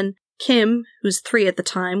 1977, Kim, who's 3 at the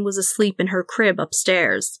time, was asleep in her crib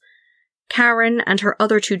upstairs. Karen and her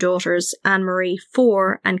other 2 daughters, Anne-Marie,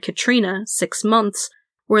 4, and Katrina, 6 months,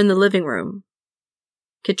 were in the living room.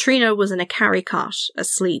 Katrina was in a carry cot,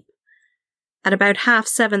 asleep. At about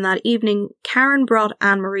 7:30 that evening, Karen brought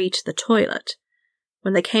Anne-Marie to the toilet.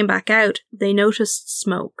 When they came back out, they noticed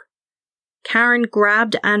smoke. Karen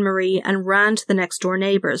grabbed Anne-Marie and ran to the next-door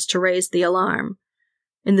neighbours to raise the alarm.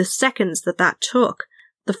 In the seconds that took,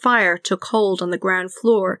 the fire took hold on the ground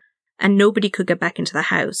floor, and nobody could get back into the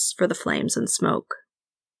house for the flames and smoke.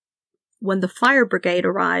 When the fire brigade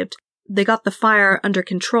arrived, they got the fire under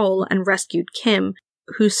control and rescued Kim,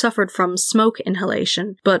 who suffered from smoke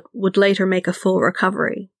inhalation but would later make a full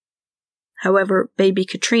recovery. However, baby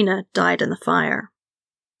Katrina died in the fire.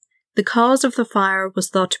 The cause of the fire was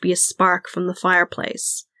thought to be a spark from the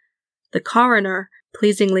fireplace. The coroner,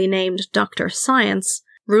 pleasingly named Dr. Science,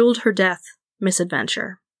 ruled her death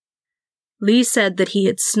misadventure. Lee said that he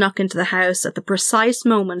had snuck into the house at the precise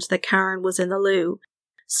moment that Karen was in the loo,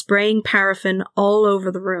 spraying paraffin all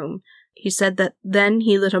over the room. He said that then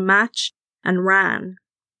he lit a match and ran.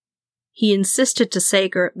 He insisted to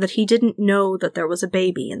Sager that he didn't know that there was a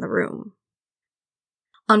baby in the room.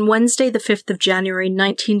 On Wednesday, the 5th of January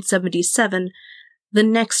 1977, the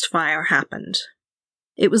next fire happened.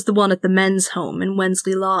 It was the one at the men's home in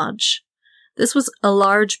Wensley Lodge. This was a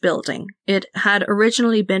large building. It had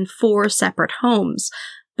originally been 4 separate homes,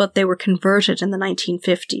 but they were converted in the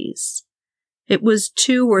 1950s. It was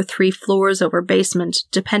 2 or 3 floors over basement,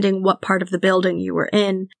 depending what part of the building you were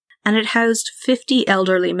in, and it housed 50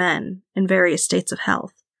 elderly men in various states of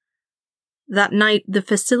health. That night, the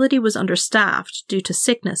facility was understaffed due to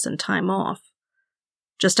sickness and time off.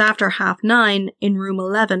 Just after 9:30, in room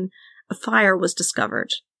 11, a fire was discovered.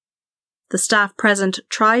 The staff present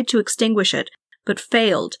tried to extinguish it, but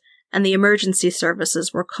failed, and the emergency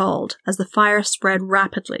services were called as the fire spread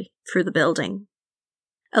rapidly through the building.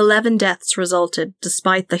 11 deaths resulted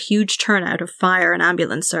despite the huge turnout of fire and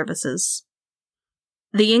ambulance services.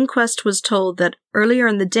 The inquest was told that earlier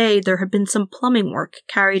in the day there had been some plumbing work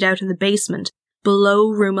carried out in the basement below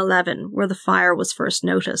room 11 where the fire was first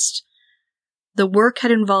noticed. The work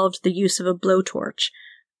had involved the use of a blowtorch,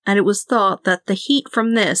 and it was thought that the heat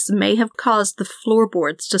from this may have caused the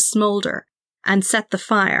floorboards to smoulder and set the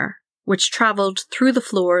fire, which travelled through the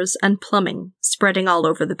floors and plumbing, spreading all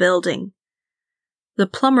over the building. The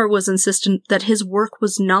plumber was insistent that his work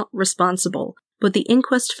was not responsible, but the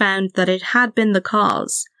inquest found that it had been the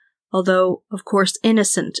cause, although, of course,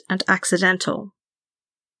 innocent and accidental.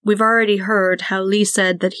 We've already heard how Lee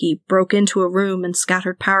said that he broke into a room and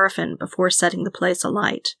scattered paraffin before setting the place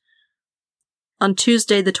alight. On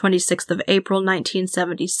Tuesday, the 26th of April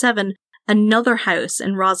 1977, another house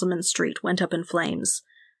in Rosamond Street went up in flames.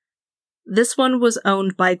 This one was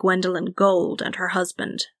owned by Gwendolyn Gold and her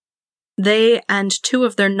husband. They and 2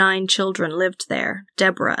 of their 9 children lived there,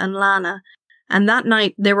 Deborah and Lana, and that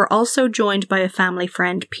night they were also joined by a family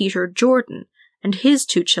friend, Peter Jordan, and his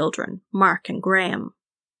 2 children, Mark and Graham.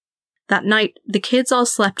 That night, the kids all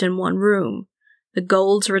slept in one room. The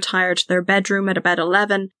Golds retired to their bedroom at about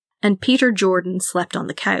 11, and Peter Jordan slept on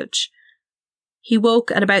the couch. He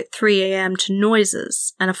woke at about 3 a.m. to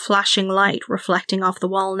noises and a flashing light reflecting off the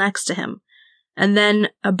wall next to him, and then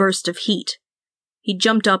a burst of heat. He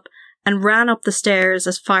jumped up and ran up the stairs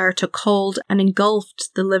as fire took hold and engulfed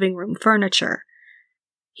the living room furniture.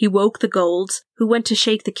 He woke the Golds, who went to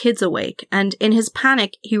shake the kids awake, and in his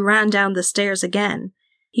panic he ran down the stairs again.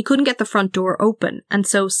 He couldn't get the front door open, and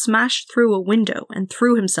so smashed through a window and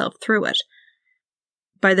threw himself through it.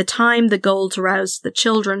 By the time the Golds roused the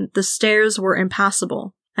children, the stairs were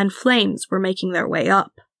impassable, and flames were making their way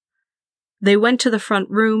up. They went to the front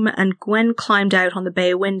room, and Gwen climbed out on the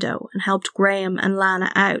bay window and helped Graham and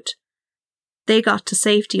Lana out. They got to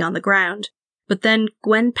safety on the ground, but then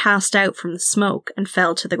Gwen passed out from the smoke and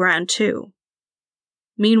fell to the ground too.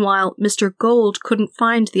 Meanwhile, Mr. Gold couldn't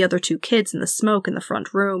find the other 2 kids in the smoke in the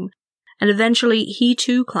front room, and eventually he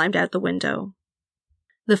too climbed out the window.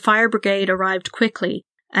 The fire brigade arrived quickly,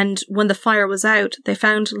 and when the fire was out, they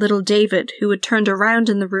found little David, who had turned around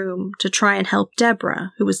in the room to try and help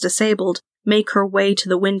Deborah, who was disabled, make her way to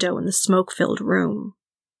the window in the smoke-filled room.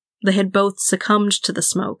 They had both succumbed to the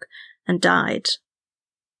smoke and died.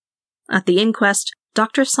 At the inquest,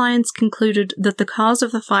 Dr. Science concluded that the cause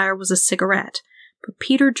of the fire was a cigarette, but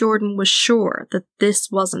Peter Jordan was sure that this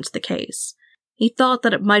wasn't the case. He thought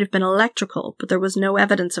that it might have been electrical, but there was no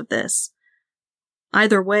evidence of this.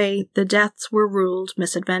 Either way, the deaths were ruled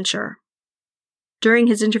misadventure. During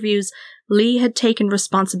his interviews, Lee had taken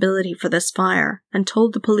responsibility for this fire and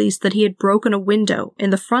told the police that he had broken a window in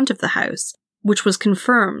the front of the house, which was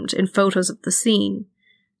confirmed in photos of the scene,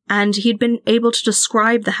 and he had been able to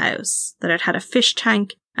describe the house, that it had a fish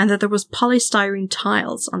tank, and that there was polystyrene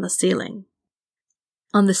tiles on the ceiling.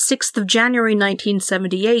 On the 6th of January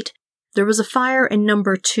 1978, there was a fire in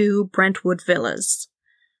number 2 Brentwood Villas.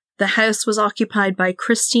 The house was occupied by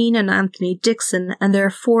Christine and Anthony Dixon and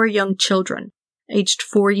their 4 young children, aged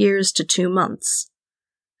 4 years to 2 months.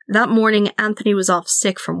 That morning, Anthony was off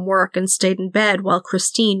sick from work and stayed in bed while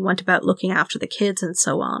Christine went about looking after the kids and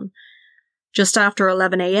so on. Just after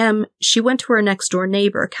 11 a.m., she went to her next-door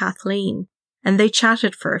neighbour, Kathleen, and they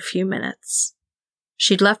chatted for a few minutes.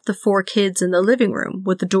 She'd left the 4 kids in the living room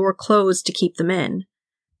with the door closed to keep them in.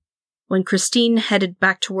 When Christine headed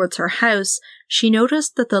back towards her house, she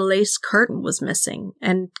noticed that the lace curtain was missing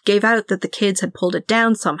and gave out that the kids had pulled it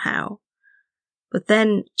down somehow. But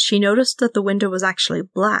then she noticed that the window was actually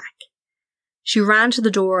black. She ran to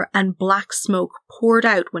the door and black smoke poured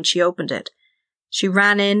out when she opened it. She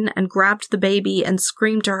ran in and grabbed the baby and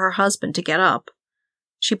screamed to her husband to get up.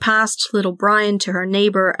 She passed little Brian to her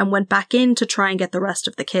neighbour and went back in to try and get the rest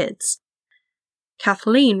of the kids.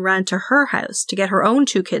 Kathleen ran to her house to get her own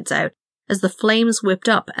 2 kids out as the flames whipped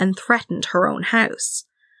up and threatened her own house.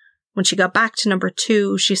 When she got back to number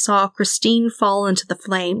 2, she saw Christine fall into the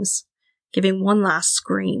flames, giving one last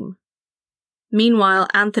scream. Meanwhile,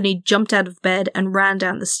 Anthony jumped out of bed and ran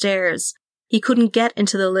down the stairs. He couldn't get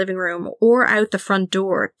into the living room or out the front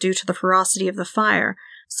door due to the ferocity of the fire,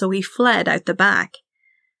 so he fled out the back.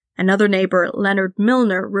 Another neighbour, Leonard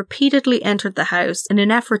Milner, repeatedly entered the house in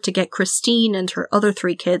an effort to get Christine and her other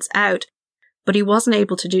 3 kids out, but he wasn't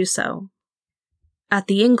able to do so. At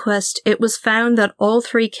the inquest, it was found that all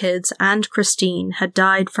 3 kids and Christine had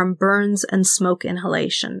died from burns and smoke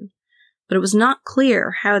inhalation, but it was not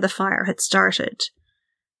clear how the fire had started.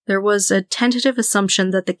 There was a tentative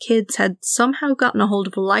assumption that the kids had somehow gotten a hold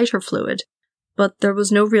of lighter fluid, but there was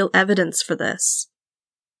no real evidence for this.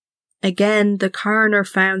 Again, the coroner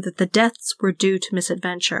found that the deaths were due to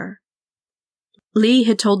misadventure. Lee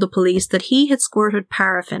had told the police that he had squirted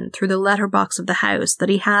paraffin through the letterbox of the house that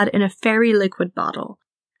he had in a fairy liquid bottle,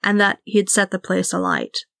 and that he had set the place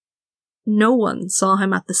alight. No one saw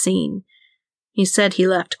him at the scene. He said he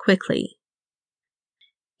left quickly.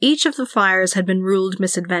 Each of the fires had been ruled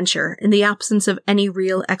misadventure in the absence of any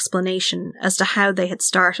real explanation as to how they had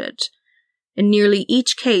started. In nearly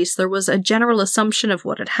each case, there was a general assumption of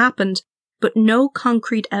what had happened, but no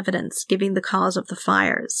concrete evidence giving the cause of the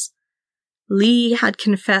fires. Lee had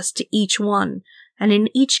confessed to each one, and in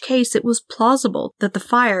each case it was plausible that the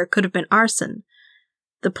fire could have been arson.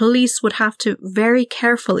 The police would have to very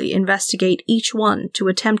carefully investigate each one to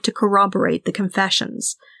attempt to corroborate the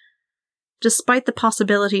confessions. Despite the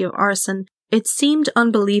possibility of arson, it seemed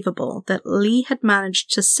unbelievable that Lee had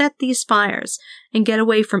managed to set these fires and get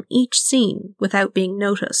away from each scene without being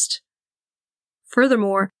noticed.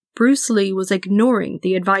 Furthermore, Bruce Lee was ignoring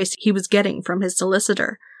the advice he was getting from his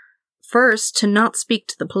solicitor. First, to not speak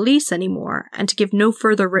to the police anymore and to give no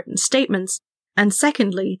further written statements, and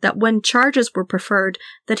secondly, that when charges were preferred,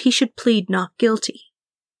 that he should plead not guilty.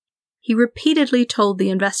 He repeatedly told the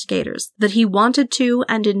investigators that he wanted to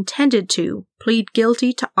and intended to plead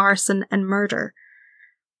guilty to arson and murder.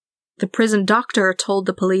 The prison doctor told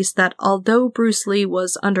the police that although Bruce Lee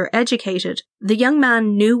was undereducated, the young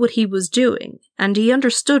man knew what he was doing and he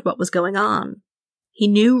understood what was going on. He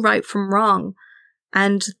knew right from wrong,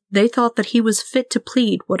 and they thought that he was fit to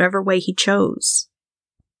plead whatever way he chose.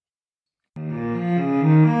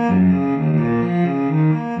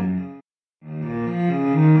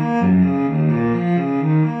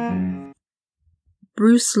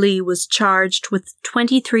 Bruce Lee was charged with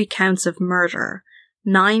 23 counts of murder,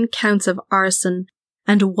 9 counts of arson,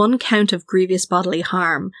 and 1 count of grievous bodily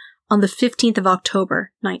harm on the 15th of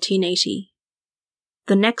October, 1980.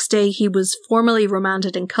 The next day he was formally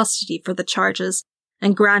remanded in custody for the charges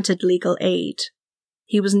and granted legal aid.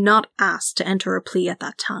 He was not asked to enter a plea at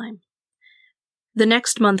that time. The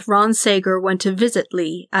next month, Ron Sager went to visit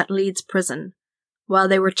Lee at Leeds prison. While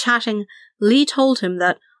they were chatting, Lee told him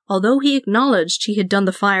that although he acknowledged he had done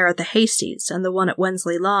the fire at the Hasties and the one at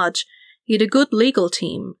Wensley Lodge, he had a good legal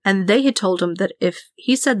team, and they had told him that if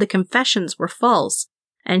he said the confessions were false,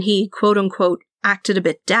 and he, quote-unquote, acted a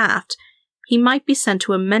bit daft, he might be sent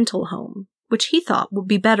to a mental home, which he thought would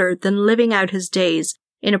be better than living out his days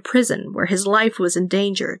in a prison where his life was in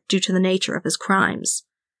danger due to the nature of his crimes.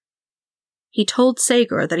 He told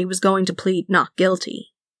Sager that he was going to plead not guilty.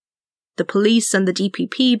 The police and the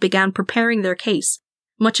DPP began preparing their case,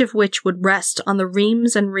 much of which would rest on the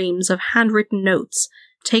reams and reams of handwritten notes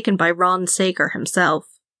taken by Ron Sager himself.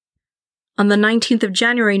 On the 19th of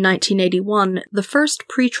January 1981, the first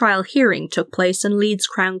pre-trial hearing took place in Leeds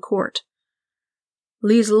Crown Court.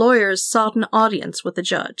 Lee's lawyers sought an audience with the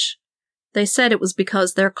judge. They said it was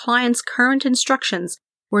because their client's current instructions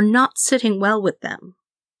were not sitting well with them.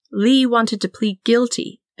 Lee wanted to plead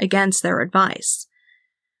guilty against their advice.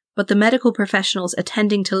 but the medical professionals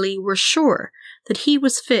attending to Lee were sure that he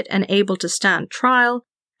was fit and able to stand trial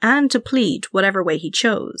and to plead whatever way he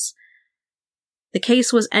chose. The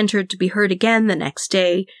case was entered to be heard again the next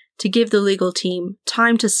day to give the legal team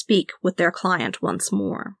time to speak with their client once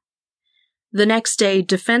more. The next day,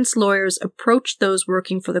 defense lawyers approached those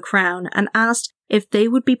working for the Crown and asked if they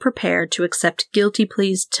would be prepared to accept guilty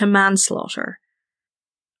pleas to manslaughter.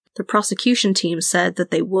 The prosecution team said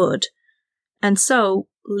that they would, and so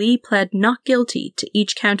Lee pled not guilty to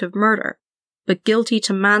each count of murder, but guilty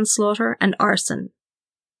to manslaughter and arson.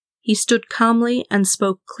 He stood calmly and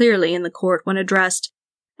spoke clearly in the court when addressed,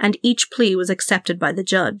 and each plea was accepted by the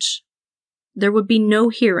judge. There would be no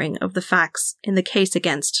hearing of the facts in the case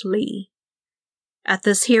against Lee. At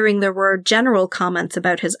this hearing there were general comments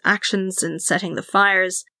about his actions in setting the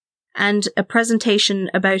fires, and a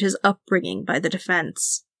presentation about his upbringing by the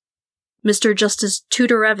defence. Mr. Justice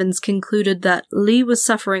Tudor Evans concluded that Lee was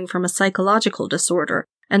suffering from a psychological disorder,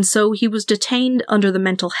 and so he was detained under the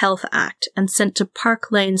Mental Health Act and sent to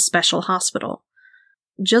Park Lane Special Hospital,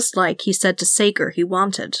 just like he said to Sager he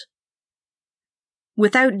wanted.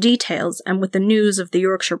 Without details, and with the news of the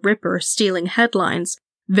Yorkshire Ripper stealing headlines,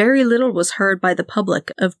 very little was heard by the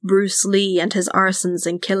public of Bruce Lee and his arsons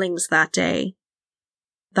and killings that day.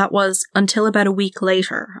 That was until about a week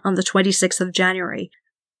later, on the 26th of January.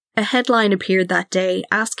 A headline appeared that day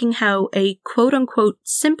asking how a quote-unquote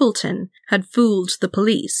simpleton had fooled the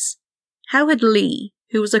police. How had Lee,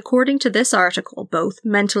 who was according to this article both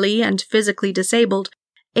mentally and physically disabled,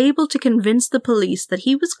 able to convince the police that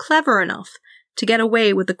he was clever enough to get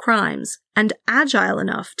away with the crimes and agile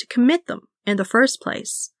enough to commit them in the first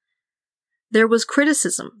place? There was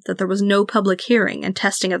criticism that there was no public hearing and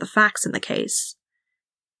testing of the facts in the case.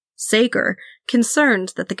 Sager,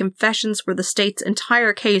 concerned that the confessions were the state's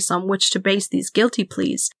entire case on which to base these guilty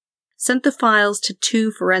pleas, sent the files to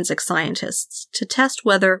 2 forensic scientists to test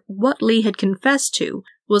whether what Lee had confessed to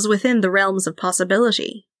was within the realms of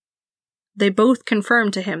possibility. They both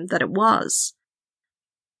confirmed to him that it was.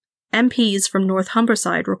 MPs from North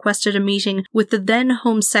Humberside requested a meeting with the then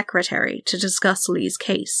Home Secretary to discuss Lee's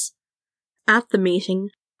case. At the meeting,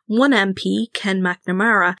 one MP, Ken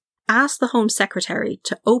McNamara, asked the Home Secretary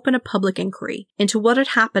to open a public inquiry into what had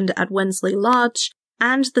happened at Wensley Lodge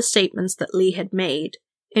and the statements that Lee had made,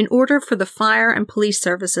 in order for the fire and police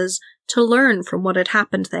services to learn from what had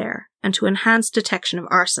happened there and to enhance detection of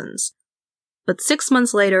arsons. But 6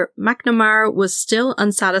 months later, McNamara was still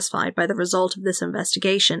unsatisfied by the result of this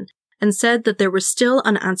investigation and said that there were still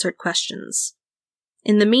unanswered questions.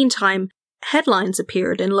 In the meantime, headlines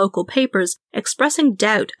appeared in local papers expressing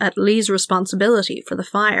doubt at Lee's responsibility for the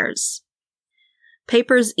fires.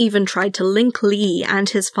 Papers even tried to link Lee and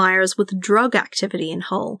his fires with drug activity in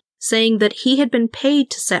Hull, saying that he had been paid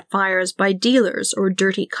to set fires by dealers or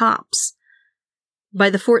dirty cops. By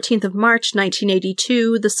the 14th of March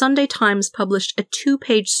 1982, the Sunday Times published a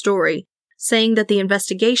 2-page story saying that the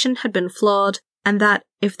investigation had been flawed and that,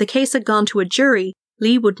 if the case had gone to a jury,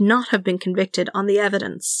 Lee would not have been convicted on the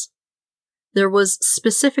evidence. There was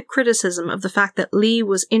specific criticism of the fact that Lee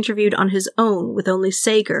was interviewed on his own with only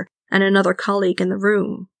Sager and another colleague in the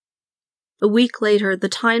room. A week later, the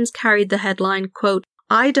Times carried the headline, quote,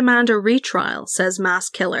 "I demand a retrial, says mass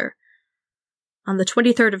killer." On the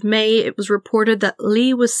 23rd of May, it was reported that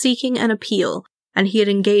Lee was seeking an appeal and he had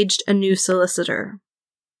engaged a new solicitor.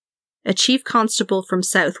 A chief constable from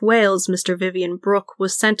South Wales, Mr. Vivian Brooke,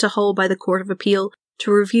 was sent to Hull by the Court of Appeal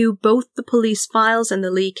to review both the police files in the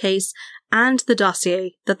Lee case and the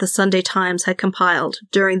dossier that the Sunday Times had compiled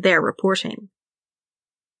during their reporting.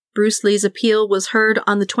 Bruce Lee's appeal was heard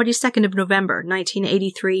on the 22nd of November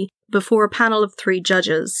 1983 before a panel of 3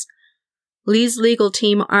 judges. Lee's legal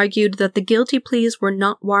team argued that the guilty pleas were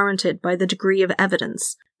not warranted by the degree of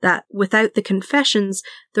evidence, that without the confessions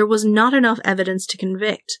there was not enough evidence to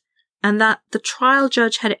convict, and that the trial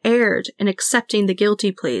judge had erred in accepting the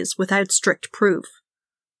guilty pleas without strict proof.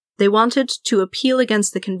 They wanted to appeal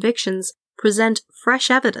against the convictions, present fresh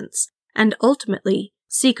evidence, and ultimately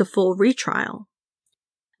seek a full retrial.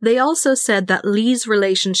 They also said that Lee's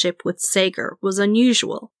relationship with Sager was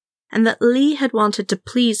unusual, and that Lee had wanted to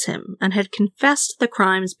please him and had confessed the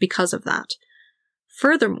crimes because of that.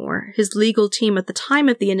 Furthermore, his legal team at the time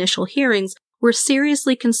of the initial hearings were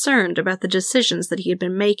seriously concerned about the decisions that he had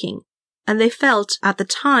been making, and they felt at the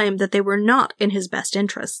time that they were not in his best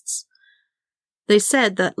interests. They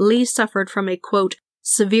said that Lee suffered from a, quote,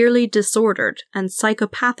 severely disordered and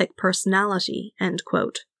psychopathic personality, end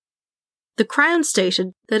quote. The Crown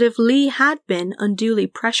stated that if Lee had been unduly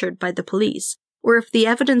pressured by the police, or if the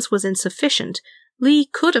evidence was insufficient, Lee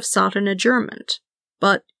could have sought an adjournment,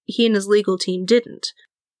 but he and his legal team didn't.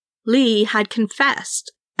 Lee had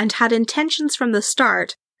confessed and had intentions from the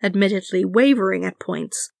start, admittedly wavering at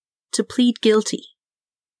points, to plead guilty.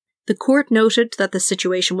 The court noted that the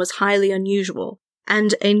situation was highly unusual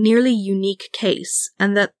and a nearly unique case,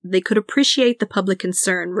 and that they could appreciate the public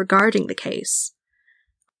concern regarding the case.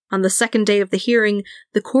 On the second day of the hearing,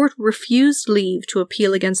 the court refused leave to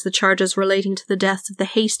appeal against the charges relating to the deaths of the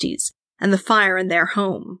Hasties and the fire in their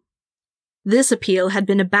home. This appeal had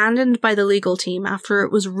been abandoned by the legal team after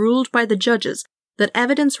it was ruled by the judges that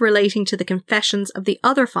evidence relating to the confessions of the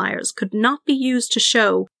other fires could not be used to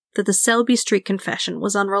show that the Selby Street confession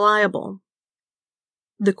was unreliable.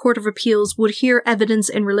 The Court of Appeals would hear evidence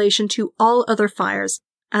in relation to all other fires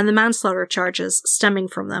and the manslaughter charges stemming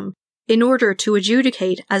from them, in order to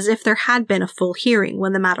adjudicate as if there had been a full hearing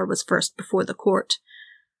when the matter was first before the court.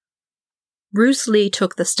 Bruce Lee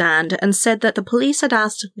took the stand and said that the police had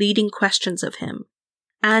asked leading questions of him,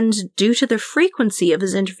 and due to the frequency of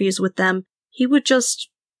his interviews with them, he would just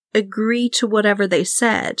agree to whatever they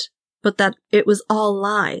said, but that it was all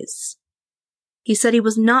lies. He said he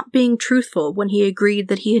was not being truthful when he agreed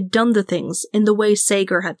that he had done the things in the way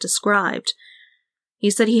Sager had described. He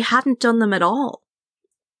said he hadn't done them at all.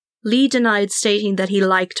 Lee denied stating that he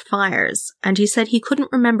liked fires, and he said he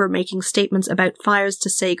couldn't remember making statements about fires to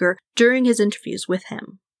Sager during his interviews with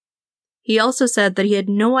him. He also said that he had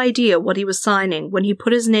no idea what he was signing when he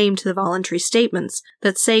put his name to the voluntary statements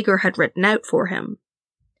that Sager had written out for him.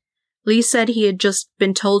 Lee said he had just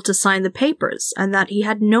been told to sign the papers, and that he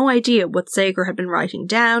had no idea what Sager had been writing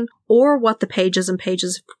down, or what the pages and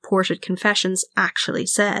pages of purported confessions actually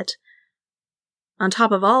said. On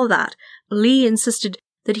top of all that, Lee insisted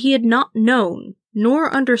that he had not known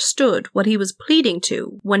nor understood what he was pleading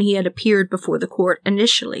to when he had appeared before the court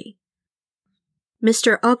initially.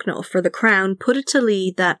 Mr. Ugnall for the Crown put it to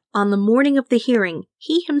Lee that on the morning of the hearing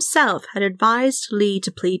he himself had advised Lee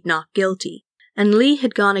to plead not guilty, and Lee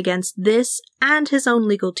had gone against this and his own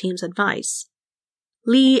legal team's advice.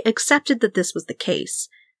 Lee accepted that this was the case,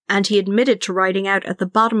 and he admitted to writing out at the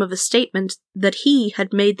bottom of a statement that he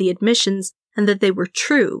had made the admissions and that they were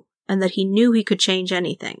true, and that he knew he could change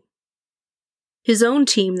anything. His own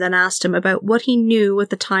team then asked him about what he knew at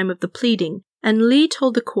the time of the pleading, and Lee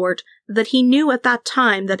told the court that he knew at that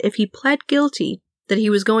time that if he pled guilty, that he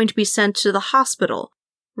was going to be sent to the hospital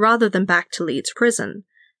rather than back to Leeds prison,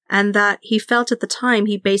 and that he felt at the time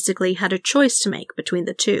he basically had a choice to make between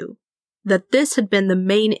the two. That this had been the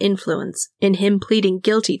main influence in him pleading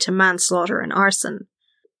guilty to manslaughter and arson.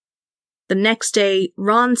 The next day,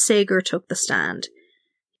 Ron Sager took the stand.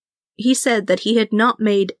 He said that he had not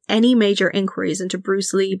made any major inquiries into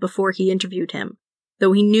Bruce Lee before he interviewed him,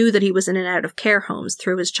 though he knew that he was in and out of care homes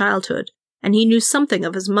through his childhood, and he knew something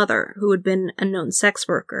of his mother, who had been a known sex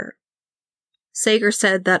worker. Sager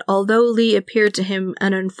said that although Lee appeared to him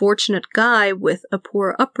an unfortunate guy with a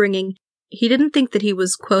poor upbringing, he didn't think that he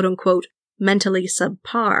was quote-unquote mentally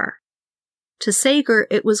subpar. To Sager,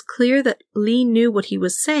 it was clear that Lee knew what he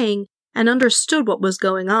was saying and understood what was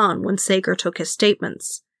going on when Sager took his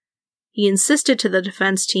statements. He insisted to the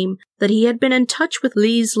defense team that he had been in touch with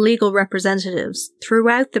Lee's legal representatives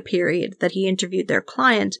throughout the period that he interviewed their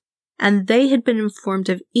client, and they had been informed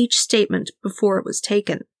of each statement before it was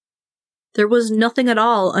taken. There was nothing at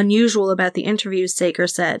all unusual about the interviews, Sager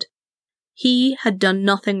said. He had done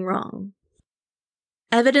nothing wrong.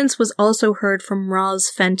 Evidence was also heard from Roz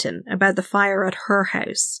Fenton about the fire at her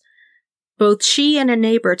house. Both she and a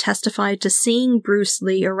neighbour testified to seeing Bruce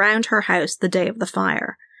Lee around her house the day of the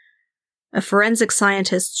fire. A forensic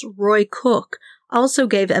scientist, Roy Cook, also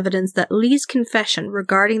gave evidence that Lee's confession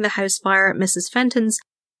regarding the house fire at Mrs. Fenton's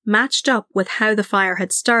matched up with how the fire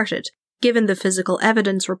had started, given the physical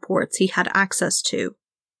evidence reports he had access to.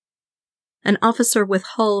 An officer with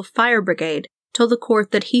Hull Fire Brigade told the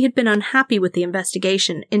court that he had been unhappy with the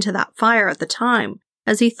investigation into that fire at the time,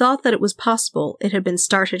 as he thought that it was possible it had been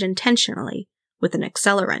started intentionally with an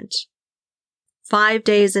accelerant. 5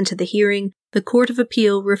 days into the hearing, the Court of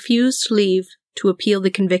Appeal refused leave to appeal the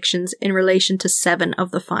convictions in relation to 7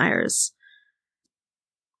 of the fires.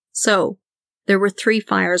 So, there were 3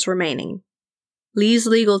 fires remaining. Lee's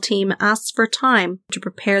legal team asked for time to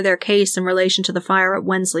prepare their case in relation to the fire at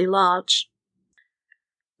Wensley Lodge.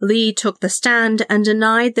 Lee took the stand and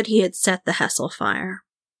denied that he had set the Hessel fire.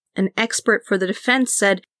 An expert for the defense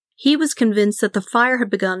said he was convinced that the fire had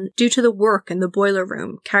begun due to the work in the boiler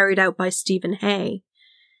room carried out by Stephen Hay.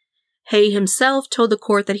 Hay himself told the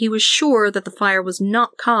court that he was sure that the fire was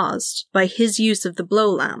not caused by his use of the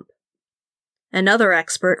blow lamp. Another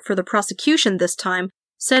expert for the prosecution this time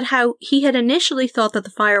said how he had initially thought that the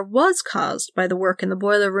fire was caused by the work in the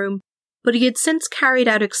boiler room, but he had since carried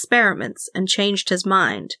out experiments and changed his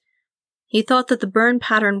mind, He thought that the burn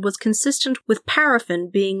pattern was consistent with paraffin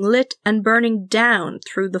being lit and burning down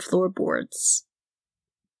through the floorboards.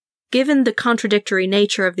 Given the contradictory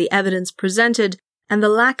nature of the evidence presented and the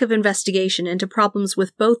lack of investigation into problems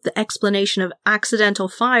with both the explanation of accidental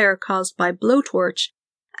fire caused by blowtorch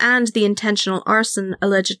and the intentional arson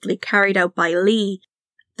allegedly carried out by Lee,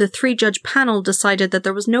 the 3-judge panel decided that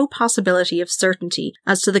there was no possibility of certainty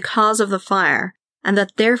as to the cause of the fire, and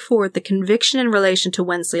that therefore the conviction in relation to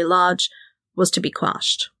Wensley Lodge was to be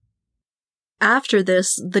quashed. After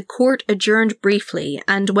this, the court adjourned briefly,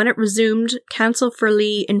 and when it resumed, counsel for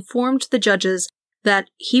Lee informed the judges that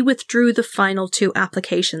he withdrew the final 2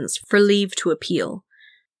 applications for leave to appeal.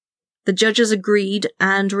 The judges agreed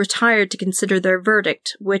and retired to consider their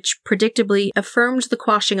verdict, which predictably affirmed the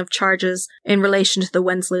quashing of charges in relation to the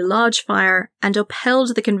Wensley Lodge fire and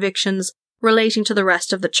upheld the convictions relating to the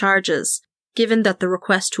rest of the charges, given that the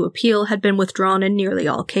request to appeal had been withdrawn in nearly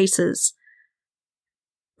all cases.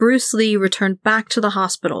 Bruce Lee returned back to the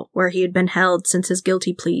hospital where he had been held since his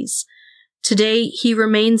guilty pleas. Today, he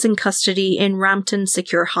remains in custody in Rampton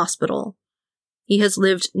Secure Hospital. He has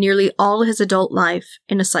lived nearly all his adult life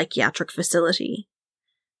in a psychiatric facility.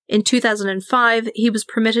 In 2005, he was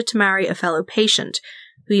permitted to marry a fellow patient,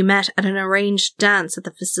 who he met at an arranged dance at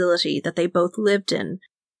the facility that they both lived in.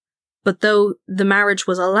 But though the marriage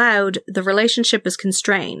was allowed, the relationship is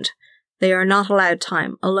constrained. They are not allowed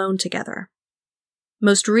time alone together.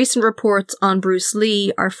 Most recent reports on Bruce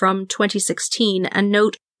Lee are from 2016 and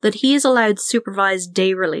note that he is allowed supervised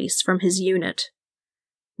day release from his unit.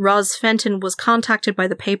 Roz Fenton was contacted by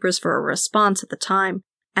the papers for a response at the time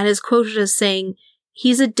and is quoted as saying,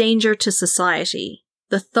 "He's a danger to society.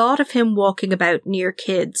 The thought of him walking about near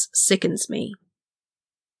kids sickens me."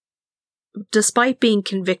 Despite being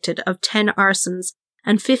convicted of 10 arsons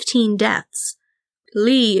and 15 deaths,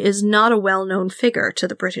 Lee is not a well-known figure to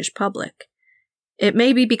the British public. It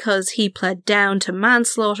may be because he pled down to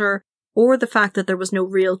manslaughter, or the fact that there was no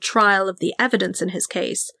real trial of the evidence in his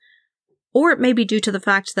case, or it may be due to the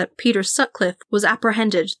fact that Peter Sutcliffe was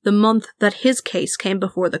apprehended the month that his case came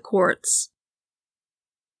before the courts.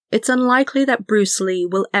 It's unlikely that Bruce Lee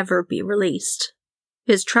will ever be released.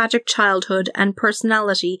 His tragic childhood and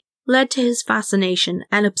personality led to his fascination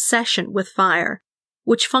and obsession with fire,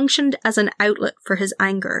 which functioned as an outlet for his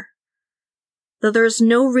anger. Though there is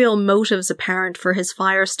no real motives apparent for his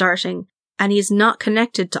fire starting, and he's not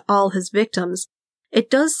connected to all his victims, it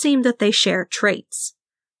does seem that they share traits.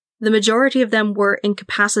 The majority of them were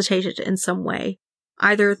incapacitated in some way,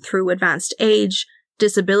 either through advanced age,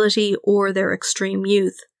 disability, or their extreme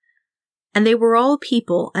youth. And they were all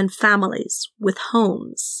people and families with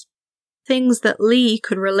homes. Things that Lee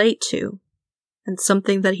could relate to, and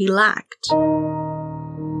something that he lacked.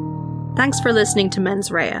 Thanks for listening to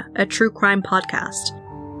Mens Rea, a true crime podcast.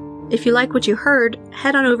 If you like what you heard,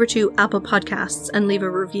 head on over to Apple Podcasts and leave a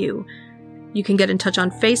review. You can get in touch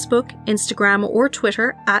on Facebook, Instagram, or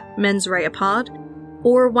Twitter at mensreapod,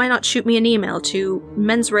 or why not shoot me an email to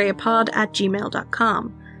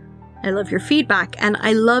mensreapod@gmail.com. I love your feedback and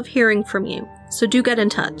I love hearing from you, so do get in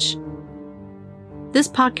touch. This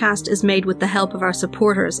podcast is made with the help of our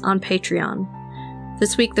supporters on Patreon.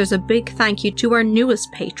 This week there's a big thank you to our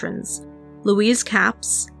newest patrons, Louise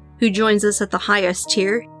Capps, who joins us at the highest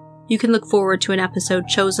tier. You can look forward to an episode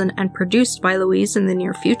chosen and produced by Louise in the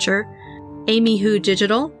near future, Amy Hu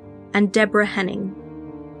Digital, and Deborah Henning.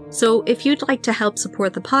 So if you'd like to help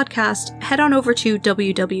support the podcast, head on over to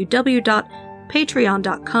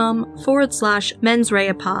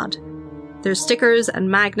www.patreon.com/mensreapod. There's stickers and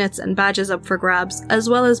magnets and badges up for grabs, as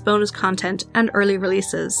well as bonus content and early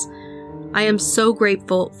releases. I am so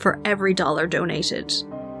grateful for every dollar donated.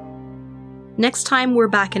 Next time we're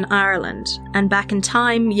back in Ireland, and back in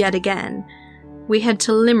time yet again. We head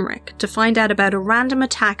to Limerick to find out about a random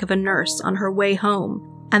attack of a nurse on her way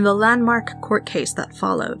home and the landmark court case that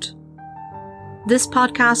followed. This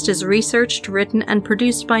podcast is researched, written, and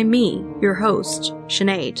produced by me, your host,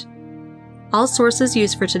 Sinead. All sources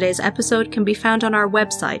used for today's episode can be found on our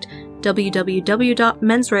website,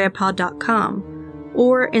 www.mensreapod.com,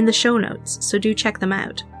 or in the show notes, so do check them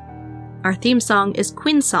out. Our theme song is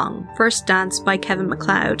Queen Song, First Dance by Kevin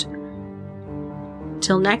MacLeod.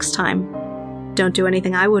 Till next time, don't do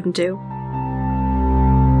anything I wouldn't do.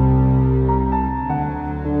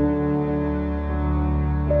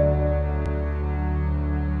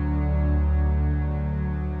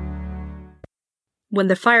 When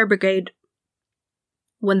the fire brigade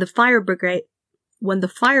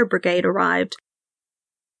arrived,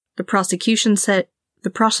 the prosecution said the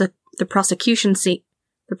prosecution